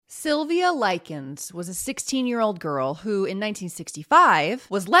Sylvia Likens was a 16-year-old girl who, in 1965,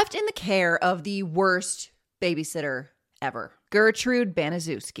 was left in the care of the worst babysitter ever, Gertrude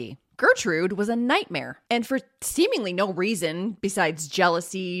Baniszewski. Gertrude was a nightmare, and for seemingly no reason besides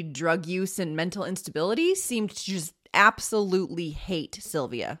jealousy, drug use, and mental instability, seemed to just absolutely hate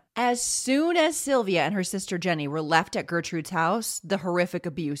Sylvia. As soon as Sylvia and her sister Jenny were left at Gertrude's house, the horrific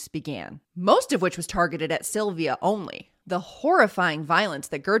abuse began, most of which was targeted at Sylvia only. The horrifying violence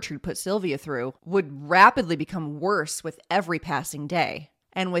that Gertrude put Sylvia through would rapidly become worse with every passing day.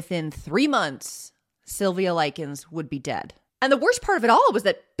 And within 3 months, Sylvia Likens would be dead. And the worst part of it all was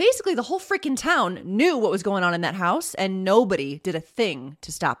that basically the whole freaking town knew what was going on in that house, and nobody did a thing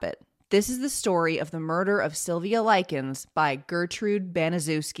to stop it. This is the story of the murder of Sylvia Likens by Gertrude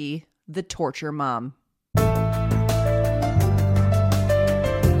Baniszewski, the torture mom.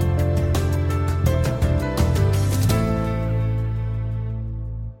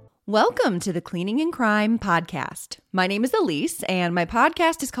 Welcome to the Cleaning and Crime podcast. My name is Elise, and my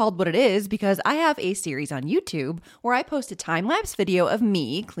podcast is called What It Is because I have a series on YouTube where I post a time-lapse video of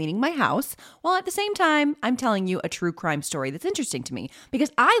me cleaning my house, while at the same time, I'm telling you a true crime story that's interesting to me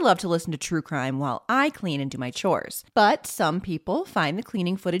because I love to listen to true crime while I clean and do my chores. But some people find the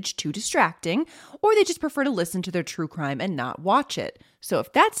cleaning footage too distracting, or they just prefer to listen to their true crime and not watch it. So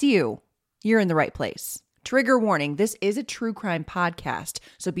if that's you, you're in the right place. Trigger warning, this is a true crime podcast,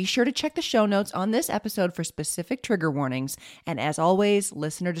 so be sure to check the show notes on this episode for specific trigger warnings, and as always,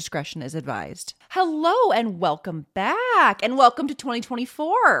 listener discretion is advised. Hello and welcome back, and welcome to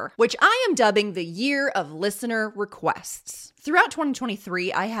 2024, which I am dubbing the year of listener requests. Throughout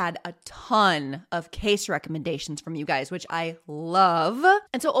 2023, I had a ton of case recommendations from you guys, which I love.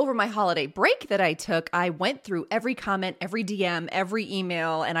 And so over my holiday break that I took, I went through every comment, every DM, every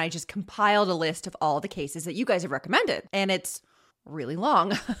email, and I just compiled a list of all the cases that you guys have recommended. And it's really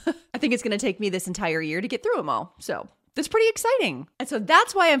long. I think it's going to take me this entire year to get through them all. So that's pretty exciting. And so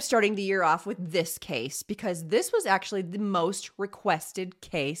that's why I'm starting the year off with this case, because this was actually the most requested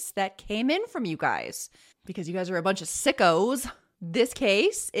case that came in from you guys. Because you guys are a bunch of sickos. This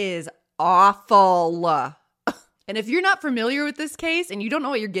case is awful. And if you're not familiar with this case and you don't know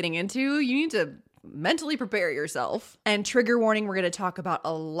what you're getting into, you need to mentally prepare yourself. And trigger warning, we're going to talk about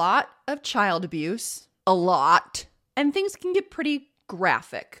a lot of child abuse. A lot. And things can get pretty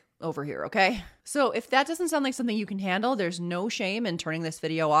graphic over here, okay? So if that doesn't sound like something you can handle, there's no shame in turning this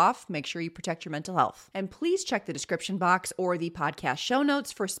video off. Make sure you protect your mental health. And please check the description box or the podcast show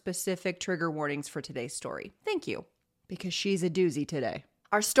notes for specific trigger warnings for today's story. Thank you, because she's a doozy today.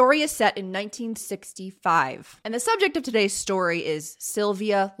 Our story is set in 1965, and the subject of today's story is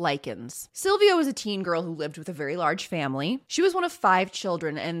Sylvia Likens. Sylvia was a teen girl who lived with a very large family. She was one of 5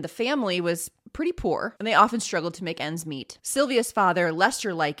 children, and the family was pretty poor, and they often struggled to make ends meet. Sylvia's father,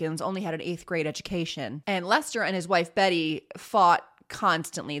 Lester Likens, only had an 8th grade education, and Lester and his wife Betty fought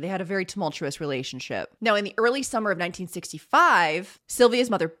constantly. They had a very tumultuous relationship. Now, in the early summer of 1965, Sylvia's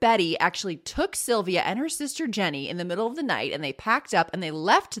mother, Betty, actually took Sylvia and her sister, Jenny, in the middle of the night, and they packed up and they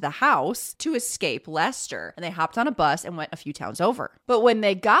left the house to escape Lester. And they hopped on a bus and went a few towns over. But when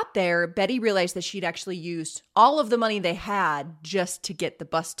they got there, Betty realized that she'd actually used all of the money they had just to get the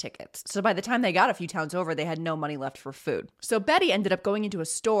bus tickets. So by the time they got a few towns over, they had no money left for food. So Betty ended up going into a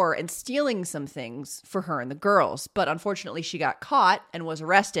store and stealing some things for her and the girls. But unfortunately, she got caught and was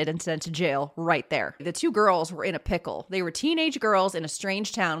arrested and sent to jail right there. The 2 girls were in a pickle. They were teenage girls in a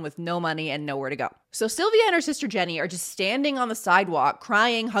strange town with no money and nowhere to go. So Sylvia and her sister Jenny are just standing on the sidewalk,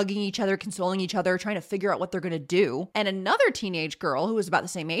 crying, hugging each other, consoling each other, trying to figure out what they're going to do. And another teenage girl who was about the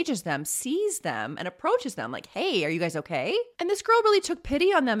same age as them sees them and approaches them like, "Hey, are you guys okay?" And this girl really took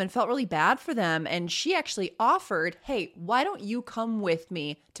pity on them and felt really bad for them. And she actually offered, "Hey, why don't you come with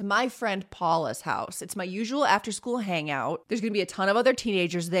me to my friend Paula's house? It's my usual after-school hangout. There's going to be a ton of other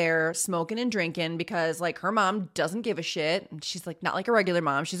teenagers there smoking and drinking because like her mom doesn't give a shit. And she's like not like a regular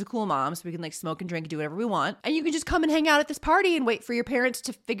mom. She's a cool mom. So we can like smoke and drink and do whatever we want. And you can just come and hang out at this party and wait for your parents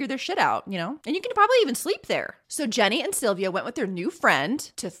to figure their shit out, you know? And you can probably even sleep there." So Jenny and Sylvia went with their new friend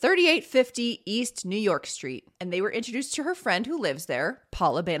to 3850 East New York Street. And they were introduced to her friend who lives there,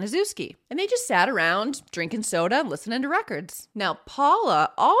 Paula Baniszewski. And they just sat around drinking soda and listening to records. Now,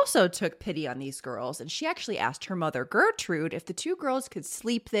 Paula also took pity on these girls, and she actually asked her mother, Gertrude, if the 2 girls could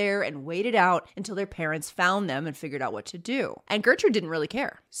sleep there and wait it out until their parents found them and figured out what to do. And Gertrude didn't really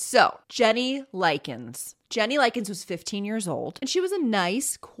care. So Jenny Likens Likens. Jenny Likens was 15 years old, and she was a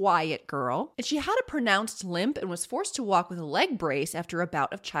nice, quiet girl, and she had a pronounced limp and was forced to walk with a leg brace after a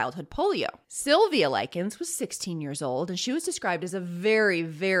bout of childhood polio. Sylvia Likens was 16 years old, and she was described as a very,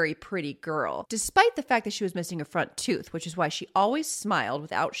 very pretty girl, despite the fact that she was missing a front tooth, which is why she always smiled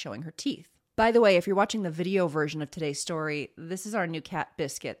without showing her teeth. By the way, if you're watching the video version of today's story, this is our new cat,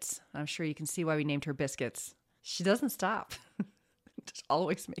 Biscuits. I'm sure you can see why we named her Biscuits. She doesn't stop. Just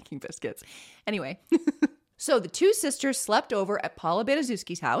always making biscuits. Anyway. So the two sisters slept over at Paula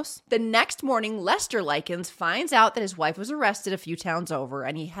Baniszewski's house. The next morning, Lester Likens finds out that his wife was arrested a few towns over,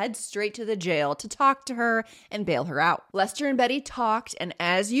 and he heads straight to the jail to talk to her and bail her out. Lester and Betty talked, and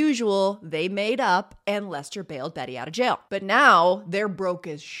as usual, they made up, and Lester bailed Betty out of jail. But now, they're broke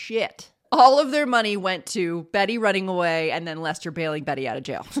as shit. All of their money went to Betty running away and then Lester bailing Betty out of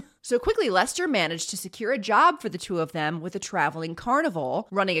jail. So quickly, Lester managed to secure a job for the two of them with a traveling carnival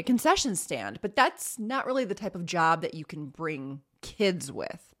running a concession stand. But that's not really the type of job that you can bring kids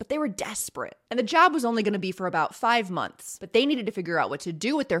with. But they were desperate. And the job was only going to be for about 5 months. But they needed to figure out what to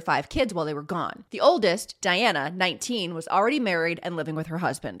do with their 5 kids while they were gone. The oldest, Diana, 19, was already married and living with her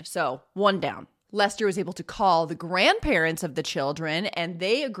husband. So one down. Lester was able to call the grandparents of the children, and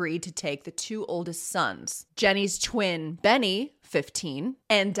they agreed to take the 2 oldest sons, Jenny's twin, Benny, 15,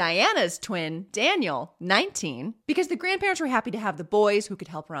 and Diana's twin, Daniel, 19, because the grandparents were happy to have the boys who could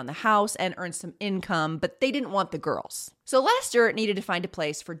help around the house and earn some income, but they didn't want the girls. So Lester needed to find a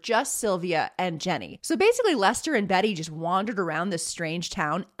place for just Sylvia and Jenny. So basically, Lester and Betty just wandered around this strange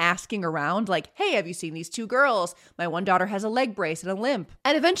town asking around like, hey, have you seen these 2 girls? My one daughter has a leg brace and a limp.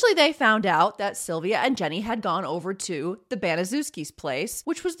 And eventually they found out that Sylvia and Jenny had gone over to the Baniszewski's place,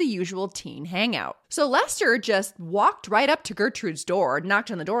 which was the usual teen hangout. So Lester just walked right up to Gertrude's door,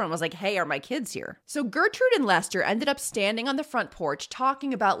 knocked on the door and was like, hey, are my kids here? So Gertrude and Lester ended up standing on the front porch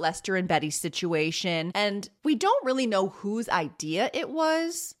talking about Lester and Betty's situation. And we don't really know whose idea it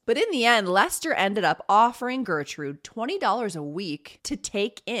was, but in the end, Lester ended up offering Gertrude $20 a week to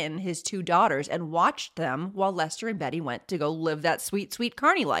take in his 2 daughters and watch them while Lester and Betty went to go live that sweet, sweet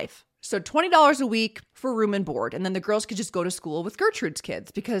carny life. So $20 a week for room and board, and then the girls could just go to school with Gertrude's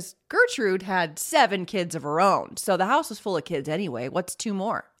kids because Gertrude had 7 kids of her own. So the house was full of kids anyway. What's 2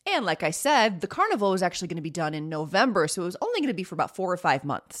 more? And like I said, the carnival was actually going to be done in November, so it was only going to be for about 4 or 5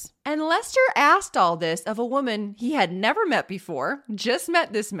 months. And Lester asked all this of a woman he had never met before, just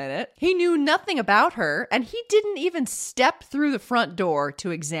met this minute. He knew nothing about her, and he didn't even step through the front door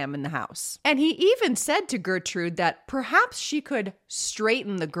to examine the house. And he even said to Gertrude that perhaps she could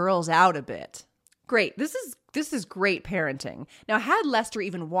straighten the girls out a bit. Great. This is great parenting. Now, had Lester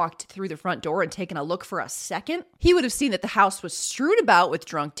even walked through the front door and taken a look for a second, he would have seen that the house was strewed about with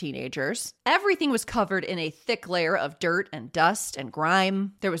drunk teenagers. Everything was covered in a thick layer of dirt and dust and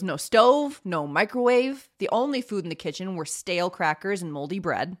grime. There was no stove, no microwave. The only food in the kitchen were stale crackers and moldy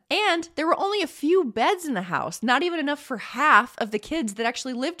bread. And there were only a few beds in the house, not even enough for half of the kids that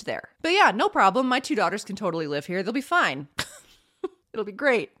actually lived there. But yeah, no problem. My 2 daughters can totally live here. They'll be fine. It'll be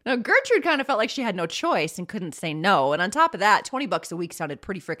great. Now, Gertrude kind of felt like she had no choice and couldn't say no. And on top of that, $20 a week sounded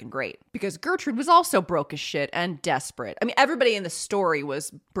pretty freaking great because Gertrude was also broke as shit and desperate. I mean, everybody in the story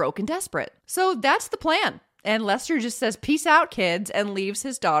was broke and desperate. So that's the plan. And Lester just says, peace out, kids, and leaves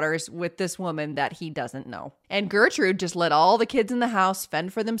his daughters with this woman that he doesn't know. And Gertrude just let all the kids in the house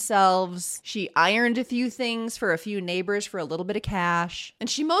fend for themselves. She ironed a few things for a few neighbors for a little bit of cash. And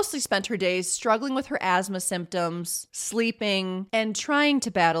she mostly spent her days struggling with her asthma symptoms, sleeping, and trying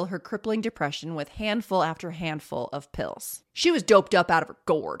to battle her crippling depression with handful after handful of pills. She was doped up out of her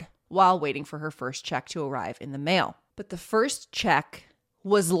gourd while waiting for her first check to arrive in the mail. But the first check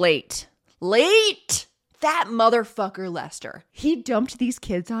was late. Late! That motherfucker Lester. He dumped these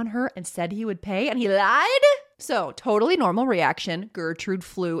kids on her and said he would pay, and he lied? So, totally normal reaction, Gertrude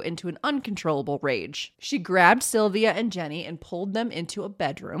flew into an uncontrollable rage. She grabbed Sylvia and Jenny and pulled them into a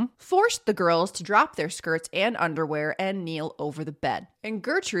bedroom, forced the girls to drop their skirts and underwear and kneel over the bed. And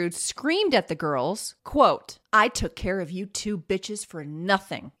Gertrude screamed at the girls, quote, I took care of you 2 bitches for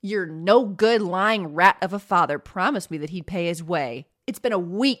nothing. Your no good lying rat of a father promised me that he'd pay his way. It's been a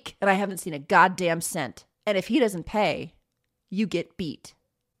week and I haven't seen a goddamn cent. And if he doesn't pay, you get beat.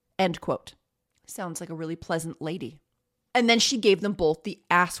 End quote. Sounds like a really pleasant lady. And then she gave them both the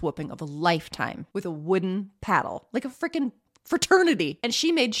ass whooping of a lifetime with a wooden paddle, like a freaking fraternity. And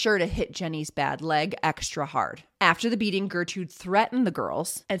she made sure to hit Jenny's bad leg extra hard. After the beating, Gertrude threatened the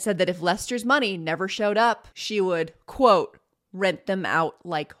girls and said that if Lester's money never showed up, she would, quote, rent them out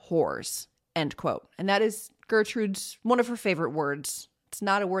like whores, end quote. And that is Gertrude's one of her favorite words. It's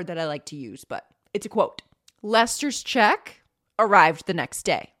not a word that I like to use, but it's a quote. Lester's check arrived the next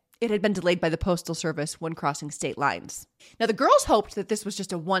day. It had been delayed by the Postal Service when crossing state lines. Now, the girls hoped that this was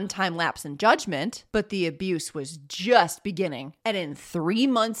just a one-time lapse in judgment, but the abuse was just beginning. And in 3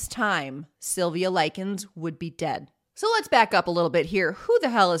 months' time, Sylvia Likens would be dead. So let's back up a little bit here. Who the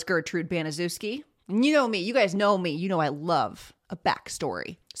hell is Gertrude Baniszewski? You know me. You guys know me. You know I love a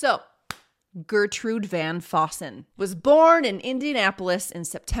backstory. So, Gertrude Van Fossen was born in Indianapolis in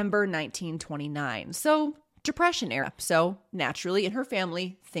September 1929. So, Depression era. So, naturally, in her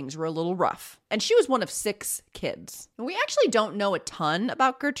family, things were a little rough. And she was one of 6 kids. And we actually don't know a ton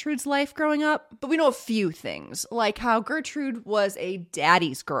about Gertrude's life growing up, but we know a few things, like how Gertrude was a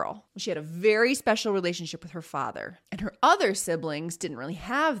daddy's girl. She had a very special relationship with her father, and her other siblings didn't really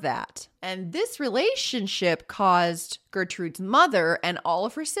have that. And this relationship caused Gertrude's mother and all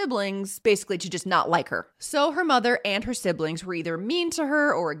of her siblings basically to just not like her. So her mother and her siblings were either mean to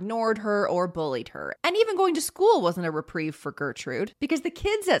her or ignored her or bullied her. And even going to school wasn't a reprieve for Gertrude because the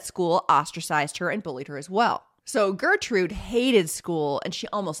kids at school ostracized her and bullied her as well. So Gertrude hated school and she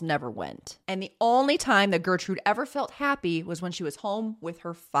almost never went. And the only time that Gertrude ever felt happy was when she was home with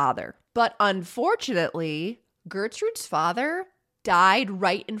her father. But unfortunately, Gertrude's father died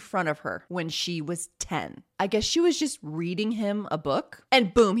right in front of her when she was 10. I guess she was just reading him a book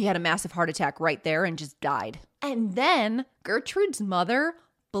and boom, he had a massive heart attack right there and just died. And then Gertrude's mother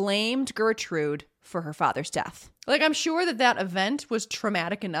blamed Gertrude for her father's death. Like, I'm sure that event was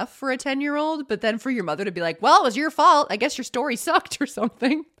traumatic enough for a 10-year-old, but then for your mother to be like, well, it was your fault. I guess your story sucked or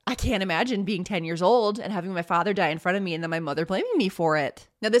something. I can't imagine being 10 years old and having my father die in front of me and then my mother blaming me for it.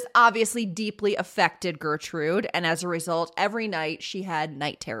 Now, this obviously deeply affected Gertrude, and as a result, every night she had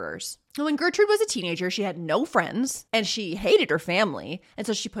night terrors. When Gertrude was a teenager, she had no friends and she hated her family. And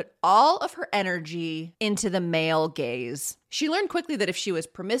so she put all of her energy into the male gaze. She learned quickly that if she was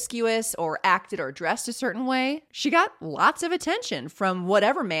promiscuous or acted or dressed a certain way, she got lots of attention from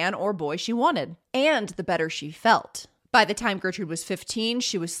whatever man or boy she wanted. And the better she felt. By the time Gertrude was 15,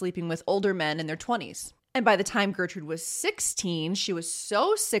 she was sleeping with older men in their 20s. And by the time Gertrude was 16, she was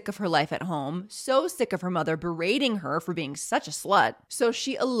so sick of her life at home, so sick of her mother berating her for being such a slut, so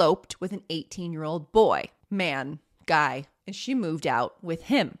she eloped with an 18-year-old boy, guy, and she moved out with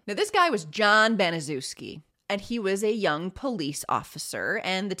him. Now, this guy was John Baniszewski, and he was a young police officer,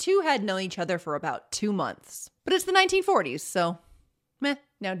 and the two had known each other for about 2 months. But it's the 1940s, so meh.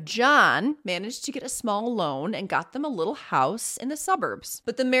 Now, John managed to get a small loan and got them a little house in the suburbs.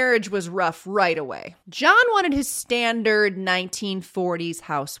 But the marriage was rough right away. John wanted his standard 1940s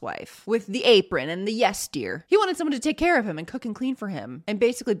housewife with the apron and the yes dear. He wanted someone to take care of him and cook and clean for him and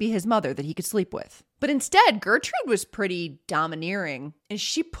basically be his mother that he could sleep with. But instead, Gertrude was pretty domineering and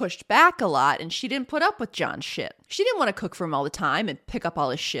she pushed back a lot and she didn't put up with John's shit. She didn't want to cook for him all the time and pick up all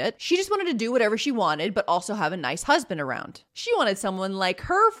his shit. She just wanted to do whatever she wanted, but also have a nice husband around. She wanted someone like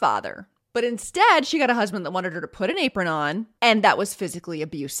her father. But instead, she got a husband that wanted her to put an apron on, and that was physically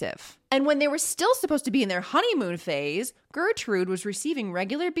abusive. And when they were still supposed to be in their honeymoon phase, Gertrude was receiving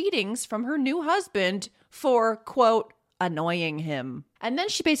regular beatings from her new husband for, quote, annoying him. And then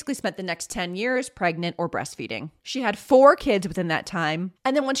she basically spent the next 10 years pregnant or breastfeeding. She had 4 kids within that time.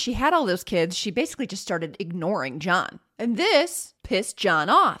 And then once she had all those kids, she basically just started ignoring John. And this pissed John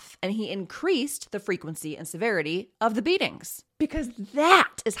off, and he increased the frequency and severity of the beatings. Because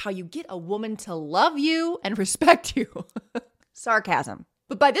that is how you get a woman to love you and respect you. Sarcasm.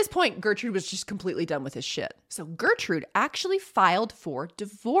 But by this point, Gertrude was just completely done with his shit. So Gertrude actually filed for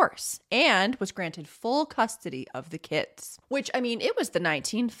divorce and was granted full custody of the kids. Which, I mean, it was the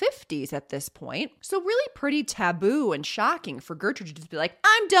 1950s at this point. So really pretty taboo and shocking for Gertrude to just be like,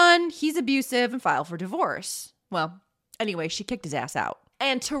 I'm done, he's abusive, and file for divorce. Well, anyway, she kicked his ass out.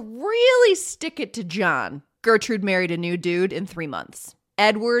 And to really stick it to John, Gertrude married a new dude in 3 months.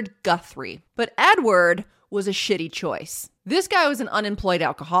 Edward Guthrie. But Edward was a shitty choice. This guy was an unemployed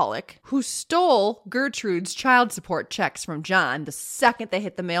alcoholic who stole Gertrude's child support checks from John the second they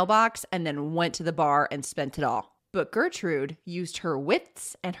hit the mailbox and then went to the bar and spent it all. But Gertrude used her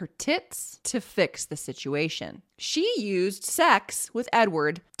wits and her tits to fix the situation. She used sex with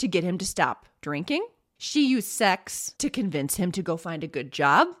Edward to get him to stop drinking. She used sex to convince him to go find a good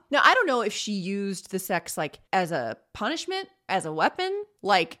job. Now, I don't know if she used the sex like as a punishment, as a weapon,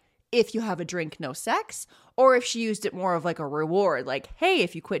 like if you have a drink, no sex, or if she used it more of like a reward, like, hey,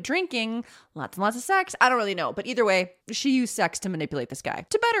 if you quit drinking, lots and lots of sex. I don't really know. But either way, she used sex to manipulate this guy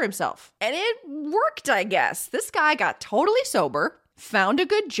to better himself. And it worked, I guess. This guy got totally sober, found a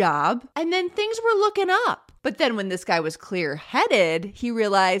good job, and then things were looking up. But then when this guy was clear-headed, he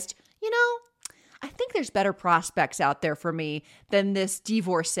realized, I think there's better prospects out there for me than this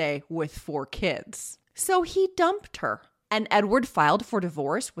divorcee with 4 kids. So he dumped her. and Edward filed for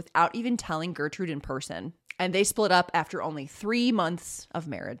divorce without even telling Gertrude in person. And they split up after only 3 months of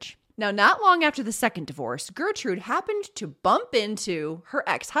marriage. Now, not long after the second divorce, Gertrude happened to bump into her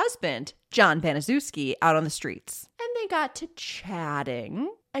ex-husband, John Baniszewski, out on the streets. And they got to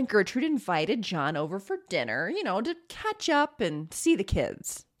chatting. And Gertrude invited John over for dinner, to catch up and see the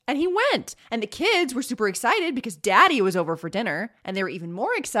kids. And he went. And the kids were super excited because Daddy was over for dinner. And they were even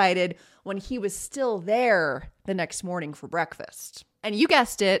more excited when he was still there the next morning for breakfast. And you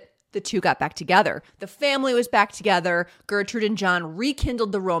guessed it. The two got back together. The family was back together. Gertrude and John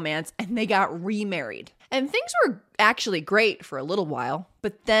rekindled the romance and they got remarried. And things were actually great for a little while.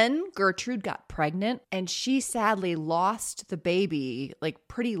 But then Gertrude got pregnant and she sadly lost the baby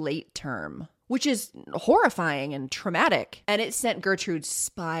pretty late term, which is horrifying and traumatic. And it sent Gertrude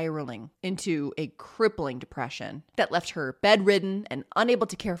spiraling into a crippling depression that left her bedridden and unable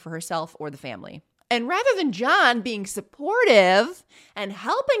to care for herself or the family. And rather than John being supportive and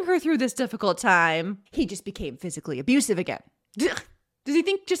helping her through this difficult time, he just became physically abusive again. Does he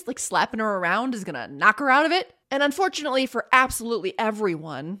think just slapping her around is gonna knock her out of it? And unfortunately for absolutely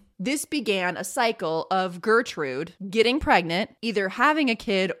everyone, this began a cycle of Gertrude getting pregnant, either having a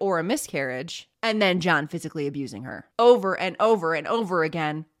kid or a miscarriage, and then John physically abusing her over and over and over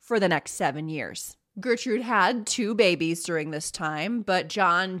again for the next 7 years. Gertrude had 2 babies during this time, but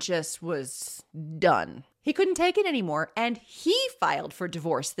John just was done. He couldn't take it anymore, and he filed for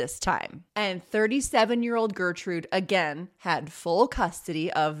divorce this time. And 37-year-old Gertrude, again, had full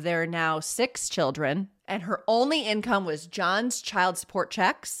custody of their now 6 children, and her only income was John's child support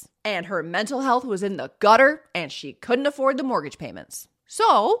checks, and her mental health was in the gutter, and she couldn't afford the mortgage payments.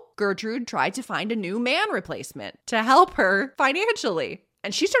 So Gertrude tried to find a new man replacement to help her financially.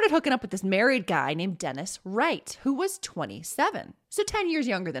 And she started hooking up with this married guy named Dennis Wright, who was 27, so 10 years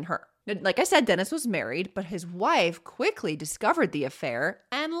younger than her. Like I said, Dennis was married, but his wife quickly discovered the affair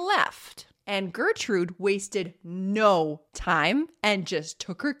and left. And Gertrude wasted no time and just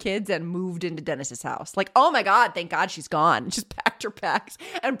took her kids and moved into Dennis's house. Oh my God, thank God she's gone. Just packed her bags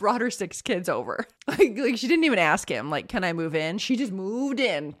and brought her 6 kids over. She didn't even ask him, can I move in? She just moved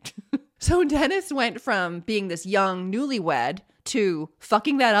in. So Dennis went from being this young newlywed to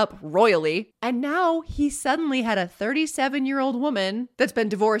fucking that up royally. And now he suddenly had a 37-year-old woman that's been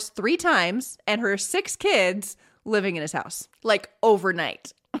divorced 3 times and her 6 kids living in his house.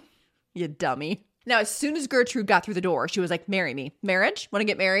 Overnight. You dummy. Now, as soon as Gertrude got through the door, she was like, marry me. Marriage? Want to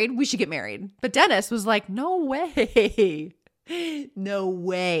get married? We should get married. But Dennis was like, no way. No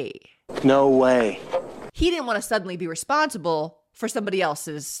way. No way. He didn't want to suddenly be responsible for somebody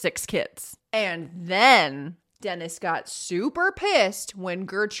else's 6 kids. And then Dennis got super pissed when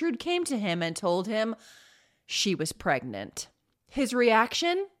Gertrude came to him and told him she was pregnant. His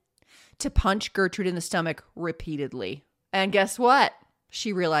reaction? To punch Gertrude in the stomach repeatedly. And guess what?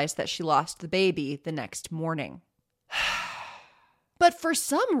 She realized that she lost the baby the next morning. But for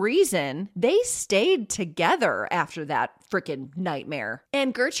some reason, they stayed together after that freaking nightmare.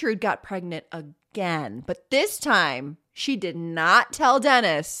 And Gertrude got pregnant again. But this time, she did not tell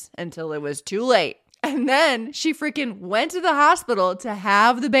Dennis until it was too late. And then she freaking went to the hospital to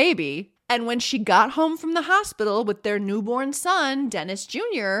have the baby. And when she got home from the hospital with their newborn son, Dennis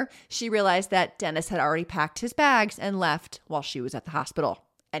Jr., she realized that Dennis had already packed his bags and left while she was at the hospital.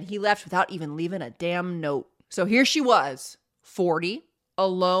 And he left without even leaving a damn note. So here she was, 40,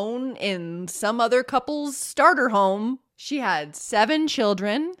 alone in some other couple's starter home. She had 7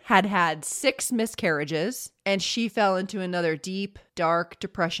 children, had 6 miscarriages, and she fell into another deep, dark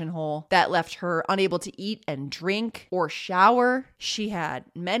depression hole that left her unable to eat and drink or shower. She had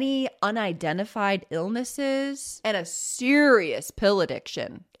many unidentified illnesses and a serious pill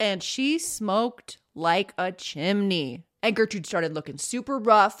addiction. And she smoked like a chimney. And Gertrude started looking super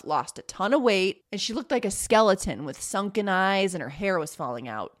rough, lost a ton of weight, and she looked like a skeleton with sunken eyes and her hair was falling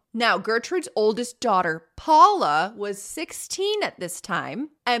out. Now, Gertrude's oldest daughter, Paula, was 16 at this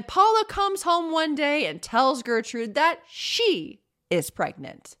time, and Paula comes home one day and tells Gertrude that she is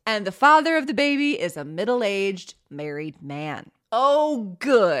pregnant. And the father of the baby is a middle-aged married man. Oh,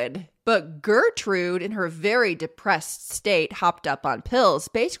 good. But Gertrude, in her very depressed state, hopped up on pills,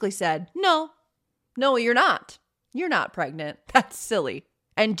 basically said, no, you're not. You're not pregnant. That's silly.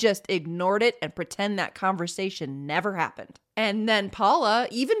 And just ignored it and pretend that conversation never happened. And then Paula,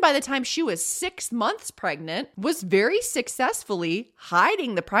 even by the time she was 6 months pregnant, was very successfully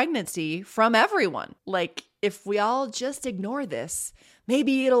hiding the pregnancy from everyone. If we all just ignore this,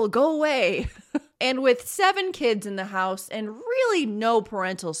 maybe it'll go away. And with 7 kids in the house and really no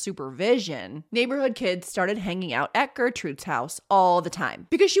parental supervision, neighborhood kids started hanging out at Gertrude's house all the time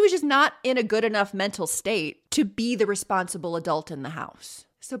because she was just not in a good enough mental state to be the responsible adult in the house.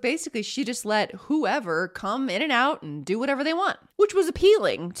 So basically, she just let whoever come in and out and do whatever they want, which was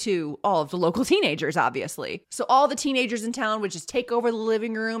appealing to all of the local teenagers, obviously. So all the teenagers in town would just take over the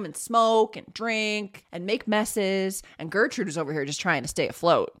living room and smoke and drink and make messes. And Gertrude was over here just trying to stay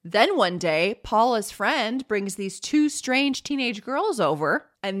afloat. Then one day, Paula's friend brings these 2 strange teenage girls over.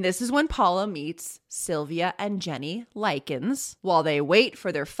 And this is when Paula meets Sylvia and Jenny Likens while they wait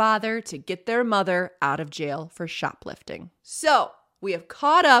for their father to get their mother out of jail for shoplifting. So we have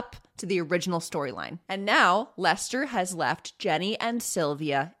caught up to the original storyline. And now Lester has left Jenny and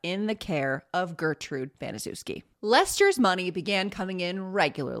Sylvia in the care of Gertrude Baniszewski. Lester's money began coming in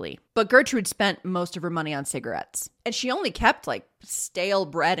regularly, but Gertrude spent most of her money on cigarettes. And she only kept like stale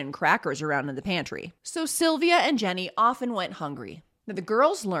bread and crackers around in the pantry. So Sylvia and Jenny often went hungry. Now, the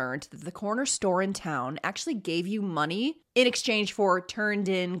girls learned that the corner store in town actually gave you money in exchange for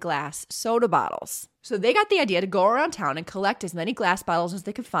turned-in glass soda bottles. So they got the idea to go around town and collect as many glass bottles as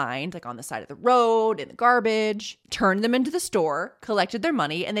they could find, like on the side of the road, in the garbage, turned them into the store, collected their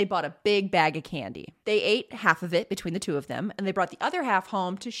money, and they bought a big bag of candy. They ate half of it between the 2 of them, and they brought the other half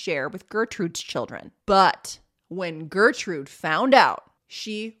home to share with Gertrude's children. But when Gertrude found out,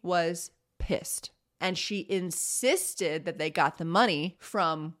 she was pissed. And she insisted that they got the money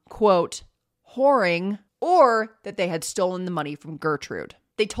from, quote, whoring, or that they had stolen the money from Gertrude.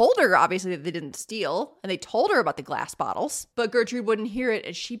 They told her, obviously, that they didn't steal, and they told her about the glass bottles, but Gertrude wouldn't hear it,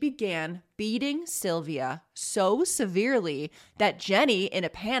 and she began beating Sylvia so severely that Jenny, in a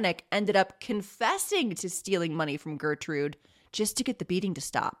panic, ended up confessing to stealing money from Gertrude just to get the beating to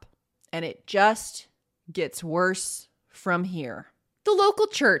stop. And it just gets worse from here. The local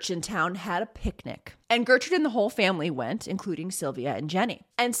church in town had a picnic, and Gertrude and the whole family went, including Sylvia and Jenny.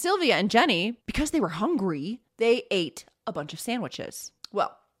 And Sylvia and Jenny, because they were hungry, they ate a bunch of sandwiches.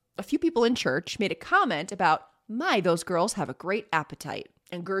 Well, a few people in church made a comment about, those girls have a great appetite.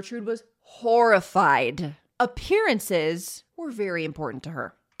 And Gertrude was horrified. Appearances were very important to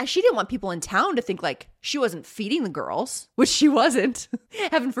her. And she didn't want people in town to think like she wasn't feeding the girls, which she wasn't.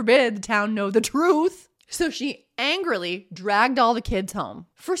 Heaven forbid the town know the truth. So she angrily dragged all the kids home.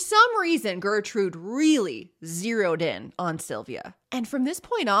 For some reason, Gertrude really zeroed in on Sylvia. And from this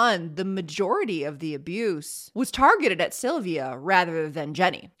point on, the majority of the abuse was targeted at Sylvia rather than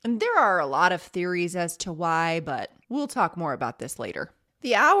Jenny. And there are a lot of theories as to why, but we'll talk more about this later.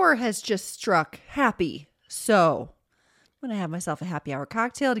 The hour has just struck happy, so I'm going to have myself a happy hour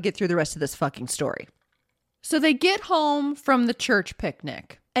cocktail to get through the rest of this fucking story. So they get home from the church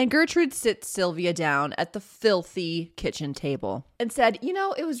picnic. And Gertrude sits Sylvia down at the filthy kitchen table and said,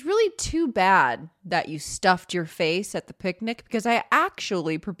 it was really too bad that you stuffed your face at the picnic because I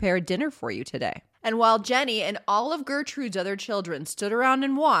actually prepared dinner for you today. And while Jenny and all of Gertrude's other children stood around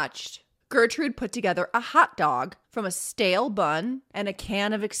and watched, Gertrude put together a hot dog from a stale bun and a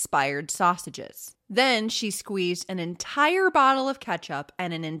can of expired sausages. Then she squeezed an entire bottle of ketchup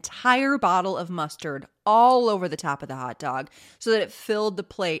and an entire bottle of mustard all over the top of the hot dog so that it filled the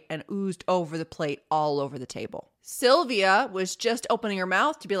plate and oozed over the plate all over the table. Sylvia was just opening her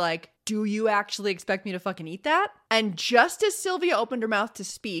mouth to be like, do you actually expect me to fucking eat that? And just as Sylvia opened her mouth to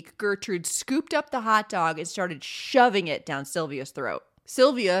speak, Gertrude scooped up the hot dog and started shoving it down Sylvia's throat.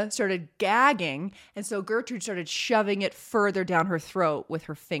 Sylvia started gagging, and so Gertrude started shoving it further down her throat with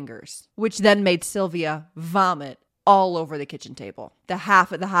her fingers, which then made Sylvia vomit all over the kitchen table. The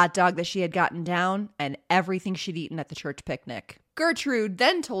half of the hot dog that she had gotten down and everything she'd eaten at the church picnic. Gertrude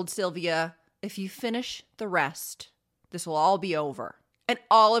then told Sylvia, if you finish the rest, this will all be over. And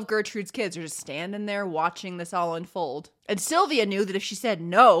all of Gertrude's kids are just standing there watching this all unfold. And Sylvia knew that if she said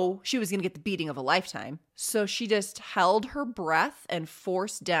no, she was going to get the beating of a lifetime. So she just held her breath and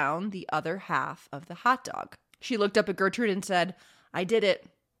forced down the other half of the hot dog. She looked up at Gertrude and said, I did it.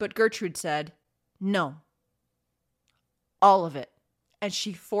 But Gertrude said, no. All of it. And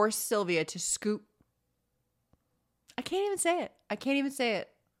she forced Sylvia to scoop. I can't even say it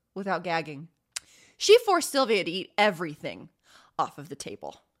without gagging. She forced Sylvia to eat everything off of the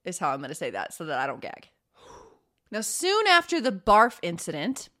table, is how I'm going to say that so that I don't gag. Now, soon after the barf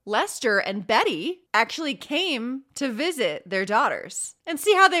incident, Lester and Betty actually came to visit their daughters and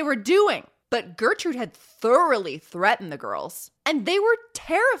see how they were doing. But Gertrude had thoroughly threatened the girls, and they were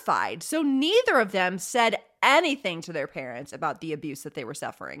terrified, so neither of them said anything to their parents about the abuse that they were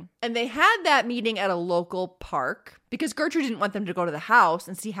suffering. And they had that meeting at a local park because Gertrude didn't want them to go to the house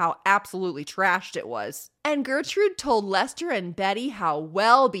and see how absolutely trashed it was. And Gertrude told Lester and Betty how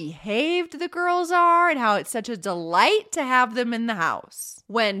well behaved the girls are and how it's such a delight to have them in the house.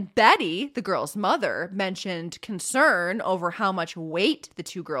 When Betty, the girl's mother, mentioned concern over how much weight the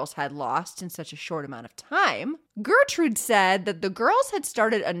two girls had lost in such a short amount of time, Gertrude said that the girls had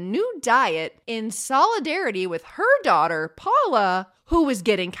started a new diet in solidarity with her daughter, Paula, who was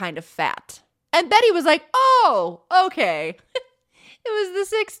getting kind of fat. And Betty was like, oh, okay. It was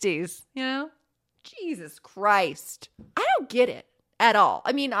the 60s, you know? Jesus Christ. I don't get it at all.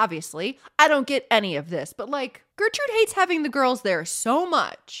 I mean, obviously, I don't get any of this, but like, Gertrude hates having the girls there so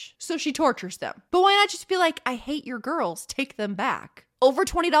much, so she tortures them. But why not just be like, I hate your girls, take them back? Over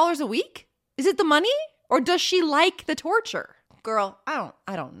 $20 a week? Is it the money? Or does she like the torture? Girl, I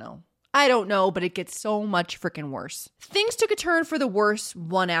don't know. I don't know, but it gets so much freaking worse. Things took a turn for the worse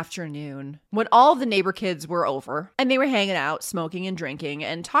one afternoon when all the neighbor kids were over and they were hanging out, smoking and drinking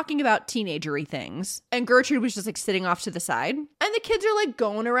and talking about teenagery things. And Gertrude was just like sitting off to the side. And the kids are like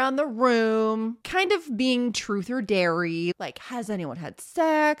going around the room, kind of being truth or dare. Like, has anyone had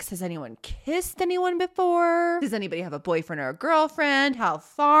sex? Has anyone kissed anyone before? Does anybody have a boyfriend or a girlfriend? How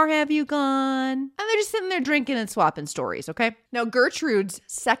far have you gone? And they're just sitting there drinking and swapping stories, okay? Now, Gertrude's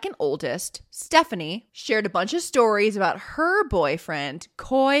second oldest, Stephanie, shared a bunch of stories about her boyfriend,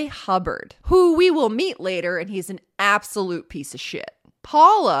 Coy Hubbard, who we will meet later, and he's an absolute piece of shit.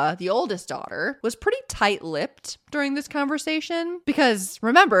 Paula, the oldest daughter, was pretty tight-lipped during this conversation because,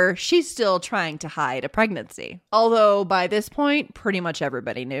 remember, she's still trying to hide a pregnancy. Although, by this point, pretty much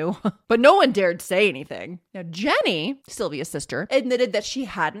everybody knew. But no one dared say anything. Now, Jenny, Sylvia's sister, admitted that she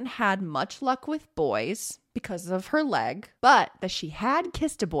hadn't had much luck with boys because of her leg, but that she had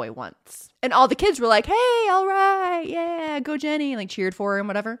kissed a boy once. And all the kids were like, hey, all right, yeah, go Jenny, and like cheered for her and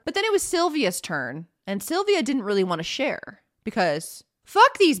whatever. But then it was Sylvia's turn, and Sylvia didn't really want to share because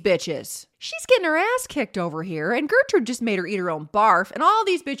fuck these bitches. She's getting her ass kicked over here, and Gertrude just made her eat her own barf, and all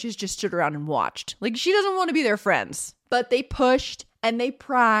these bitches just stood around and watched. Like, she doesn't want to be their friends. But they pushed and they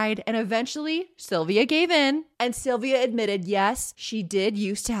pried, and eventually Sylvia gave in, and Sylvia admitted, yes, she did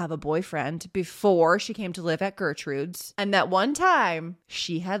used to have a boyfriend before she came to live at Gertrude's, and that one time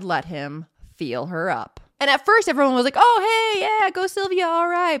she had let him feel her up. And at first everyone was like, oh, hey, yeah, go Sylvia, all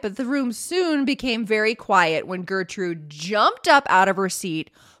right. But the room soon became very quiet when Gertrude jumped up out of her seat,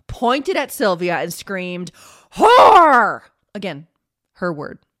 pointed at Sylvia and screamed, whore! Again, her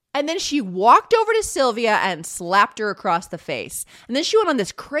word. And then she walked over to Sylvia and slapped her across the face. And then she went on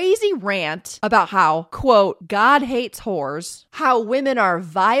this crazy rant about how, quote, God hates whores, how women are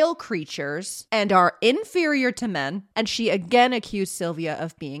vile creatures and are inferior to men. And she again accused Sylvia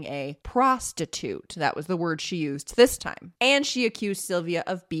of being a prostitute. That was the word she used this time. And she accused Sylvia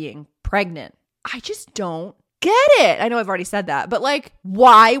of being pregnant. I just don't get it. I know I've already said that, but like,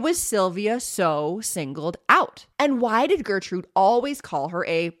 why was Sylvia so singled out? And why did Gertrude always call her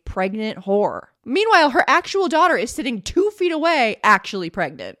a pregnant whore? Meanwhile, her actual daughter is sitting 2 feet away, actually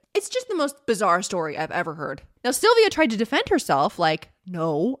pregnant. It's just the most bizarre story I've ever heard. Now, Sylvia tried to defend herself, like,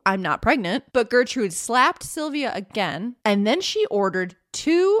 no, I'm not pregnant. But Gertrude slapped Sylvia again, and then she ordered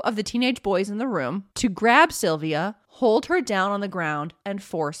 2 of the teenage boys in the room to grab Sylvia, hold her down on the ground, and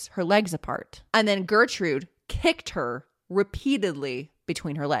force her legs apart. And then Gertrude kicked her repeatedly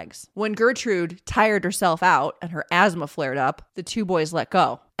between her legs. When Gertrude tired herself out and her asthma flared up, the 2 boys let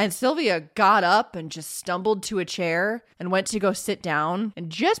go. And Sylvia got up and just stumbled to a chair and went to go sit down. And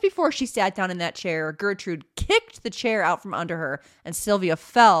just before she sat down in that chair, Gertrude kicked the chair out from under her and Sylvia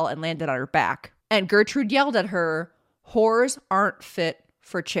fell and landed on her back. And Gertrude yelled at her, whores aren't fit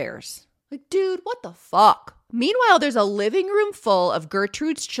for chairs. Like, dude, what the fuck? Meanwhile, there's a living room full of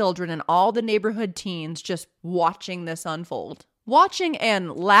Gertrude's children and all the neighborhood teens just watching this unfold. Watching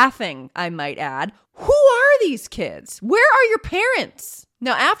and laughing, I might add. Who are these kids? Where are your parents?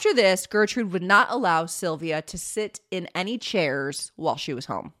 Now, after this, Gertrude would not allow Sylvia to sit in any chairs while she was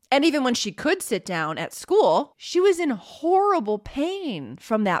home. And even when she could sit down at school, she was in horrible pain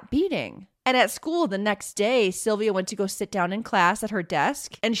from that beating. And at school the next day, Sylvia went to go sit down in class at her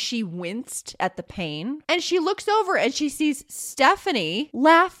desk and she winced at the pain. And she looks over and she sees Stephanie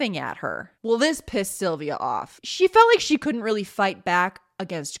laughing at her. Well, this pissed Sylvia off. She felt like she couldn't really fight back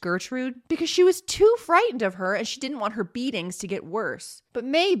against Gertrude because she was too frightened of her and she didn't want her beatings to get worse. But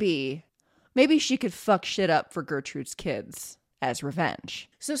maybe she could fuck shit up for Gertrude's kids as revenge.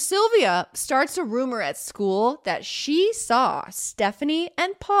 So Sylvia starts a rumor at school that she saw Stephanie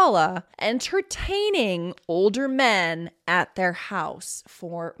and Paula entertaining older men at their house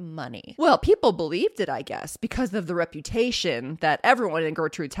for money. Well, people believed it, I guess, because of the reputation that everyone in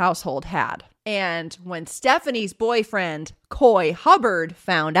Gertrude's household had. And when Stephanie's boyfriend, Coy Hubbard,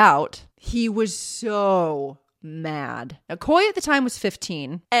 found out, he was so mad. Now, Coy at the time was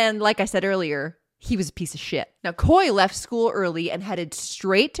 15. And like I said earlier, he was a piece of shit. Now, Coy left school early and headed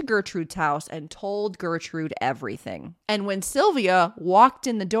straight to Gertrude's house and told Gertrude everything. And when Sylvia walked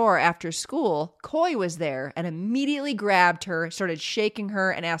in the door after school, Coy was there and immediately grabbed her, started shaking her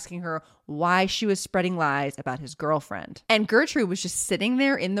and asking her why she was spreading lies about his girlfriend. And Gertrude was just sitting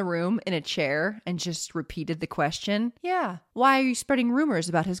there in the room in a chair and just repeated the question, yeah, why are you spreading rumors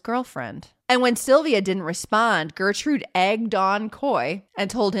about his girlfriend? And when Sylvia didn't respond, Gertrude egged on Coy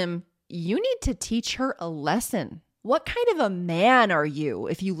and told him, you need to teach her a lesson. What kind of a man are you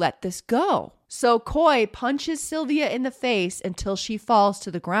if you let this go? So Coy punches Sylvia in the face until she falls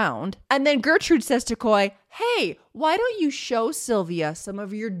to the ground. And then Gertrude says to Coy, hey, why don't you show Sylvia some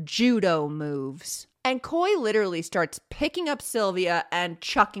of your judo moves? And Coy literally starts picking up Sylvia and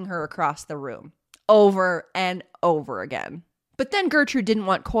chucking her across the room over and over again. But then Gertrude didn't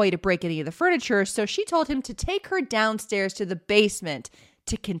want Coy to break any of the furniture, so she told him to take her downstairs to the basement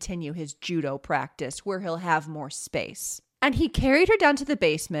to continue his judo practice where he'll have more space. And he carried her down to the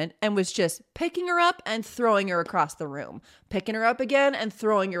basement and was just picking her up and throwing her across the room, picking her up again and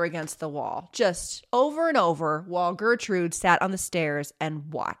throwing her against the wall, just over and over while Gertrude sat on the stairs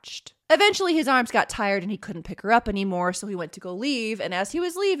and watched. Eventually, his arms got tired and he couldn't pick her up anymore, so he went to go leave. And as he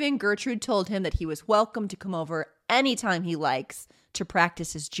was leaving, Gertrude told him that he was welcome to come over anytime he likes to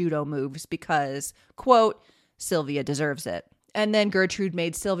practice his judo moves because, quote, Sylvia deserves it. And then Gertrude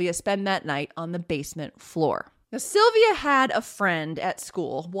made Sylvia spend that night on the basement floor. Now, Sylvia had a friend at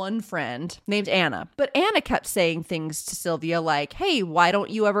school, one friend named Anna. But Anna kept saying things to Sylvia like, hey, why don't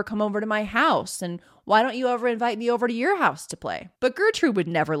you ever come over to my house? And why don't you ever invite me over to your house to play? But Gertrude would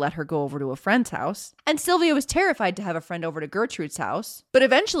never let her go over to a friend's house. And Sylvia was terrified to have a friend over to Gertrude's house. But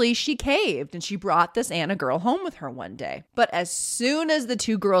eventually she caved and she brought this Anna girl home with her one day. But as soon as the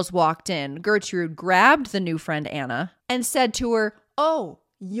two girls walked in, Gertrude grabbed the new friend Anna and said to her, oh,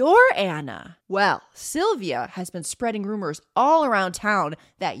 you're Anna. Well, Sylvia has been spreading rumors all around town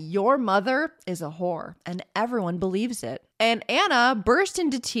that your mother is a whore, and everyone believes it. And Anna burst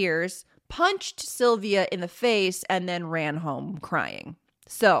into tears, punched Sylvia in the face, and then ran home crying.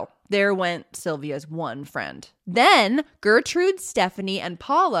 So there went Sylvia's one friend. Then Gertrude, Stephanie, and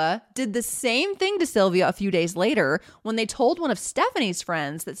Paula did the same thing to Sylvia a few days later when they told one of Stephanie's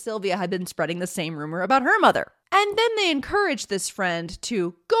friends that Sylvia had been spreading the same rumor about her mother. And then they encouraged this friend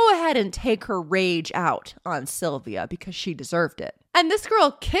to go ahead and take her rage out on Sylvia because she deserved it. And this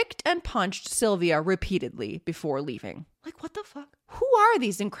girl kicked and punched Sylvia repeatedly before leaving. Like, what the fuck? Who are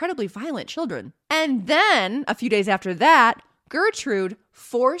these incredibly violent children? And then, a few days after that, Gertrude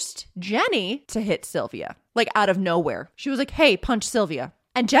forced Jenny to hit Sylvia, like out of nowhere. She was like, hey, punch Sylvia.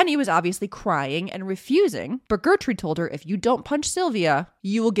 And Jenny was obviously crying and refusing, but Gertrude told her, if you don't punch Sylvia,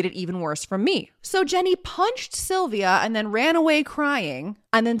 you will get it even worse from me. So Jenny punched Sylvia and then ran away crying.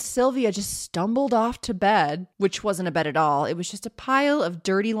 And then Sylvia just stumbled off to bed, which wasn't a bed at all. It was just a pile of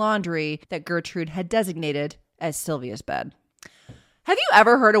dirty laundry that Gertrude had designated as Sylvia's bed. Have you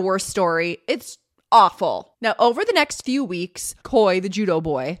ever heard a worse story? It's awful. Now, over the next few weeks, Coy, the judo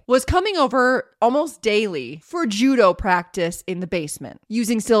boy, was coming over almost daily for judo practice in the basement,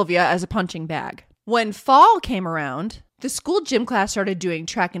 using Sylvia as a punching bag. When fall came around, the school gym class started doing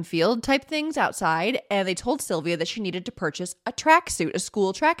track and field type things outside, and they told Sylvia that she needed to purchase a tracksuit, a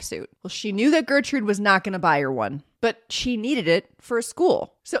school tracksuit. Well, she knew that Gertrude was not going to buy her one, but she needed it for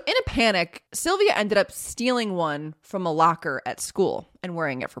school. So in a panic, Sylvia ended up stealing one from a locker at school and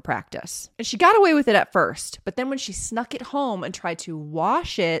wearing it for practice. And she got away with it at first, but then when she snuck it home and tried to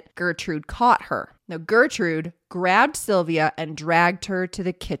wash it, Gertrude caught her. Now, Gertrude grabbed Sylvia and dragged her to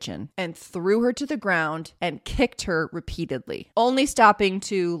the kitchen and threw her to the ground and kicked her repeatedly, only stopping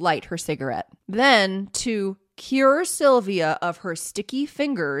to light her cigarette. Then, to cure Sylvia of her sticky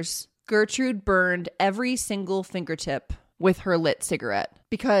fingers, Gertrude burned every single fingertip with her lit cigarette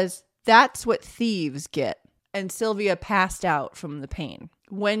because that's what thieves get. And Sylvia passed out from the pain.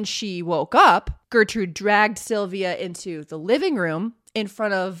 When she woke up, Gertrude dragged Sylvia into the living room in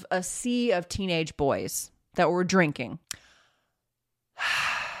front of a sea of teenage boys that were drinking.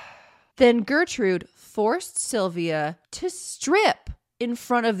 Then Gertrude forced Sylvia to strip in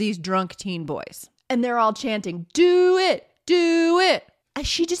front of these drunk teen boys. And they're all chanting, do it, do it. And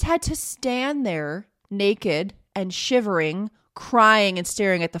she just had to stand there naked and shivering, crying and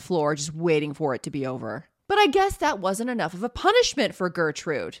staring at the floor, just waiting for it to be over. But I guess that wasn't enough of a punishment for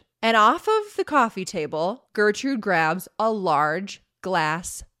Gertrude. And off of the coffee table, Gertrude grabs a large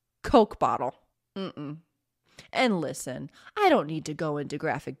glass Coke bottle. And listen, I don't need to go into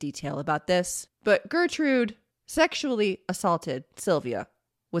graphic detail about this, but Gertrude sexually assaulted Sylvia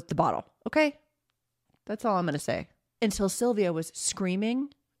with the bottle, okay? That's all I'm going to say. Until Sylvia was screaming,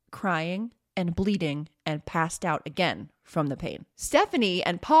 crying, and bleeding and passed out again from the pain. Stephanie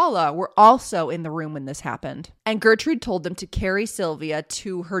and Paula were also in the room when this happened, and Gertrude told them to carry Sylvia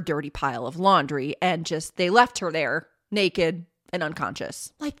to her dirty pile of laundry, and they left her there naked and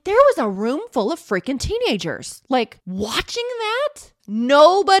unconscious. Like, there was a room full of freaking teenagers, like, watching that.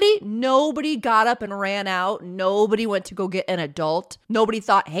 Nobody got up and ran out. Nobody went to go get an adult. Nobody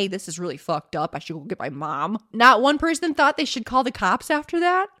thought, hey, this is really fucked up. I should go get my mom. Not one person thought they should call the cops after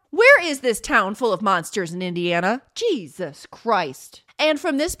that. Where is this town full of monsters in Indiana? Jesus Christ. And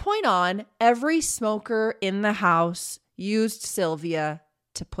from this point on, every smoker in the house used Sylvia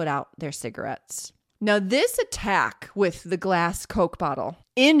to put out their cigarettes. Now, this attack with the glass Coke bottle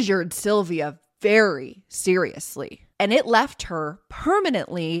injured Sylvia very seriously, and it left her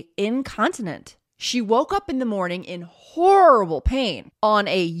permanently incontinent. She woke up in the morning in horrible pain on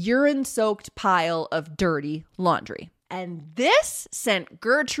a urine-soaked pile of dirty laundry. And this sent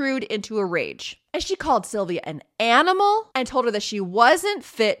Gertrude into a rage, as she called Sylvia an animal and told her that she wasn't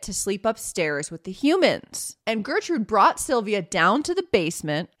fit to sleep upstairs with the humans. And Gertrude brought Sylvia down to the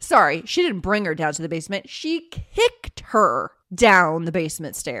basement. Sorry, she didn't bring her down to the basement. She kicked her down the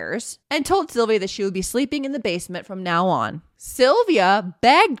basement stairs and told Sylvia that she would be sleeping in the basement from now on. Sylvia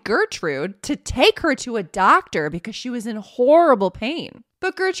begged Gertrude to take her to a doctor because she was in horrible pain.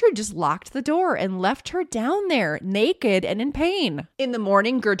 But Gertrude just locked the door and left her down there, naked and in pain. In the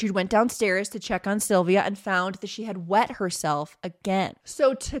morning, Gertrude went downstairs to check on Sylvia and found that she had wet herself again.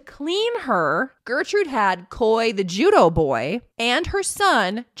 So to clean her, Gertrude had Coy, the judo boy, and her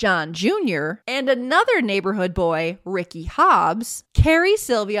son, John Jr., and another neighborhood boy, Ricky Hobbs, carry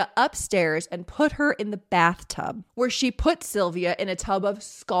Sylvia upstairs and put her in the bathtub, where she put Sylvia in a tub of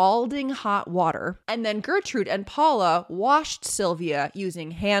scalding hot water. And then Gertrude and Paula washed Sylvia using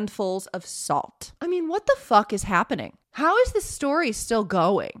handfuls of salt. I mean, what the fuck is happening? How is this story still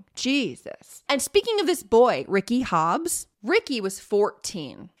going? Jesus. And speaking of this boy, Ricky Hobbs, Ricky was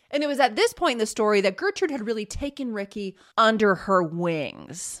 14. And it was at this point in the story that Gertrude had really taken Ricky under her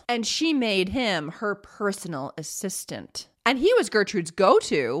wings. And she made him her personal assistant. And he was Gertrude's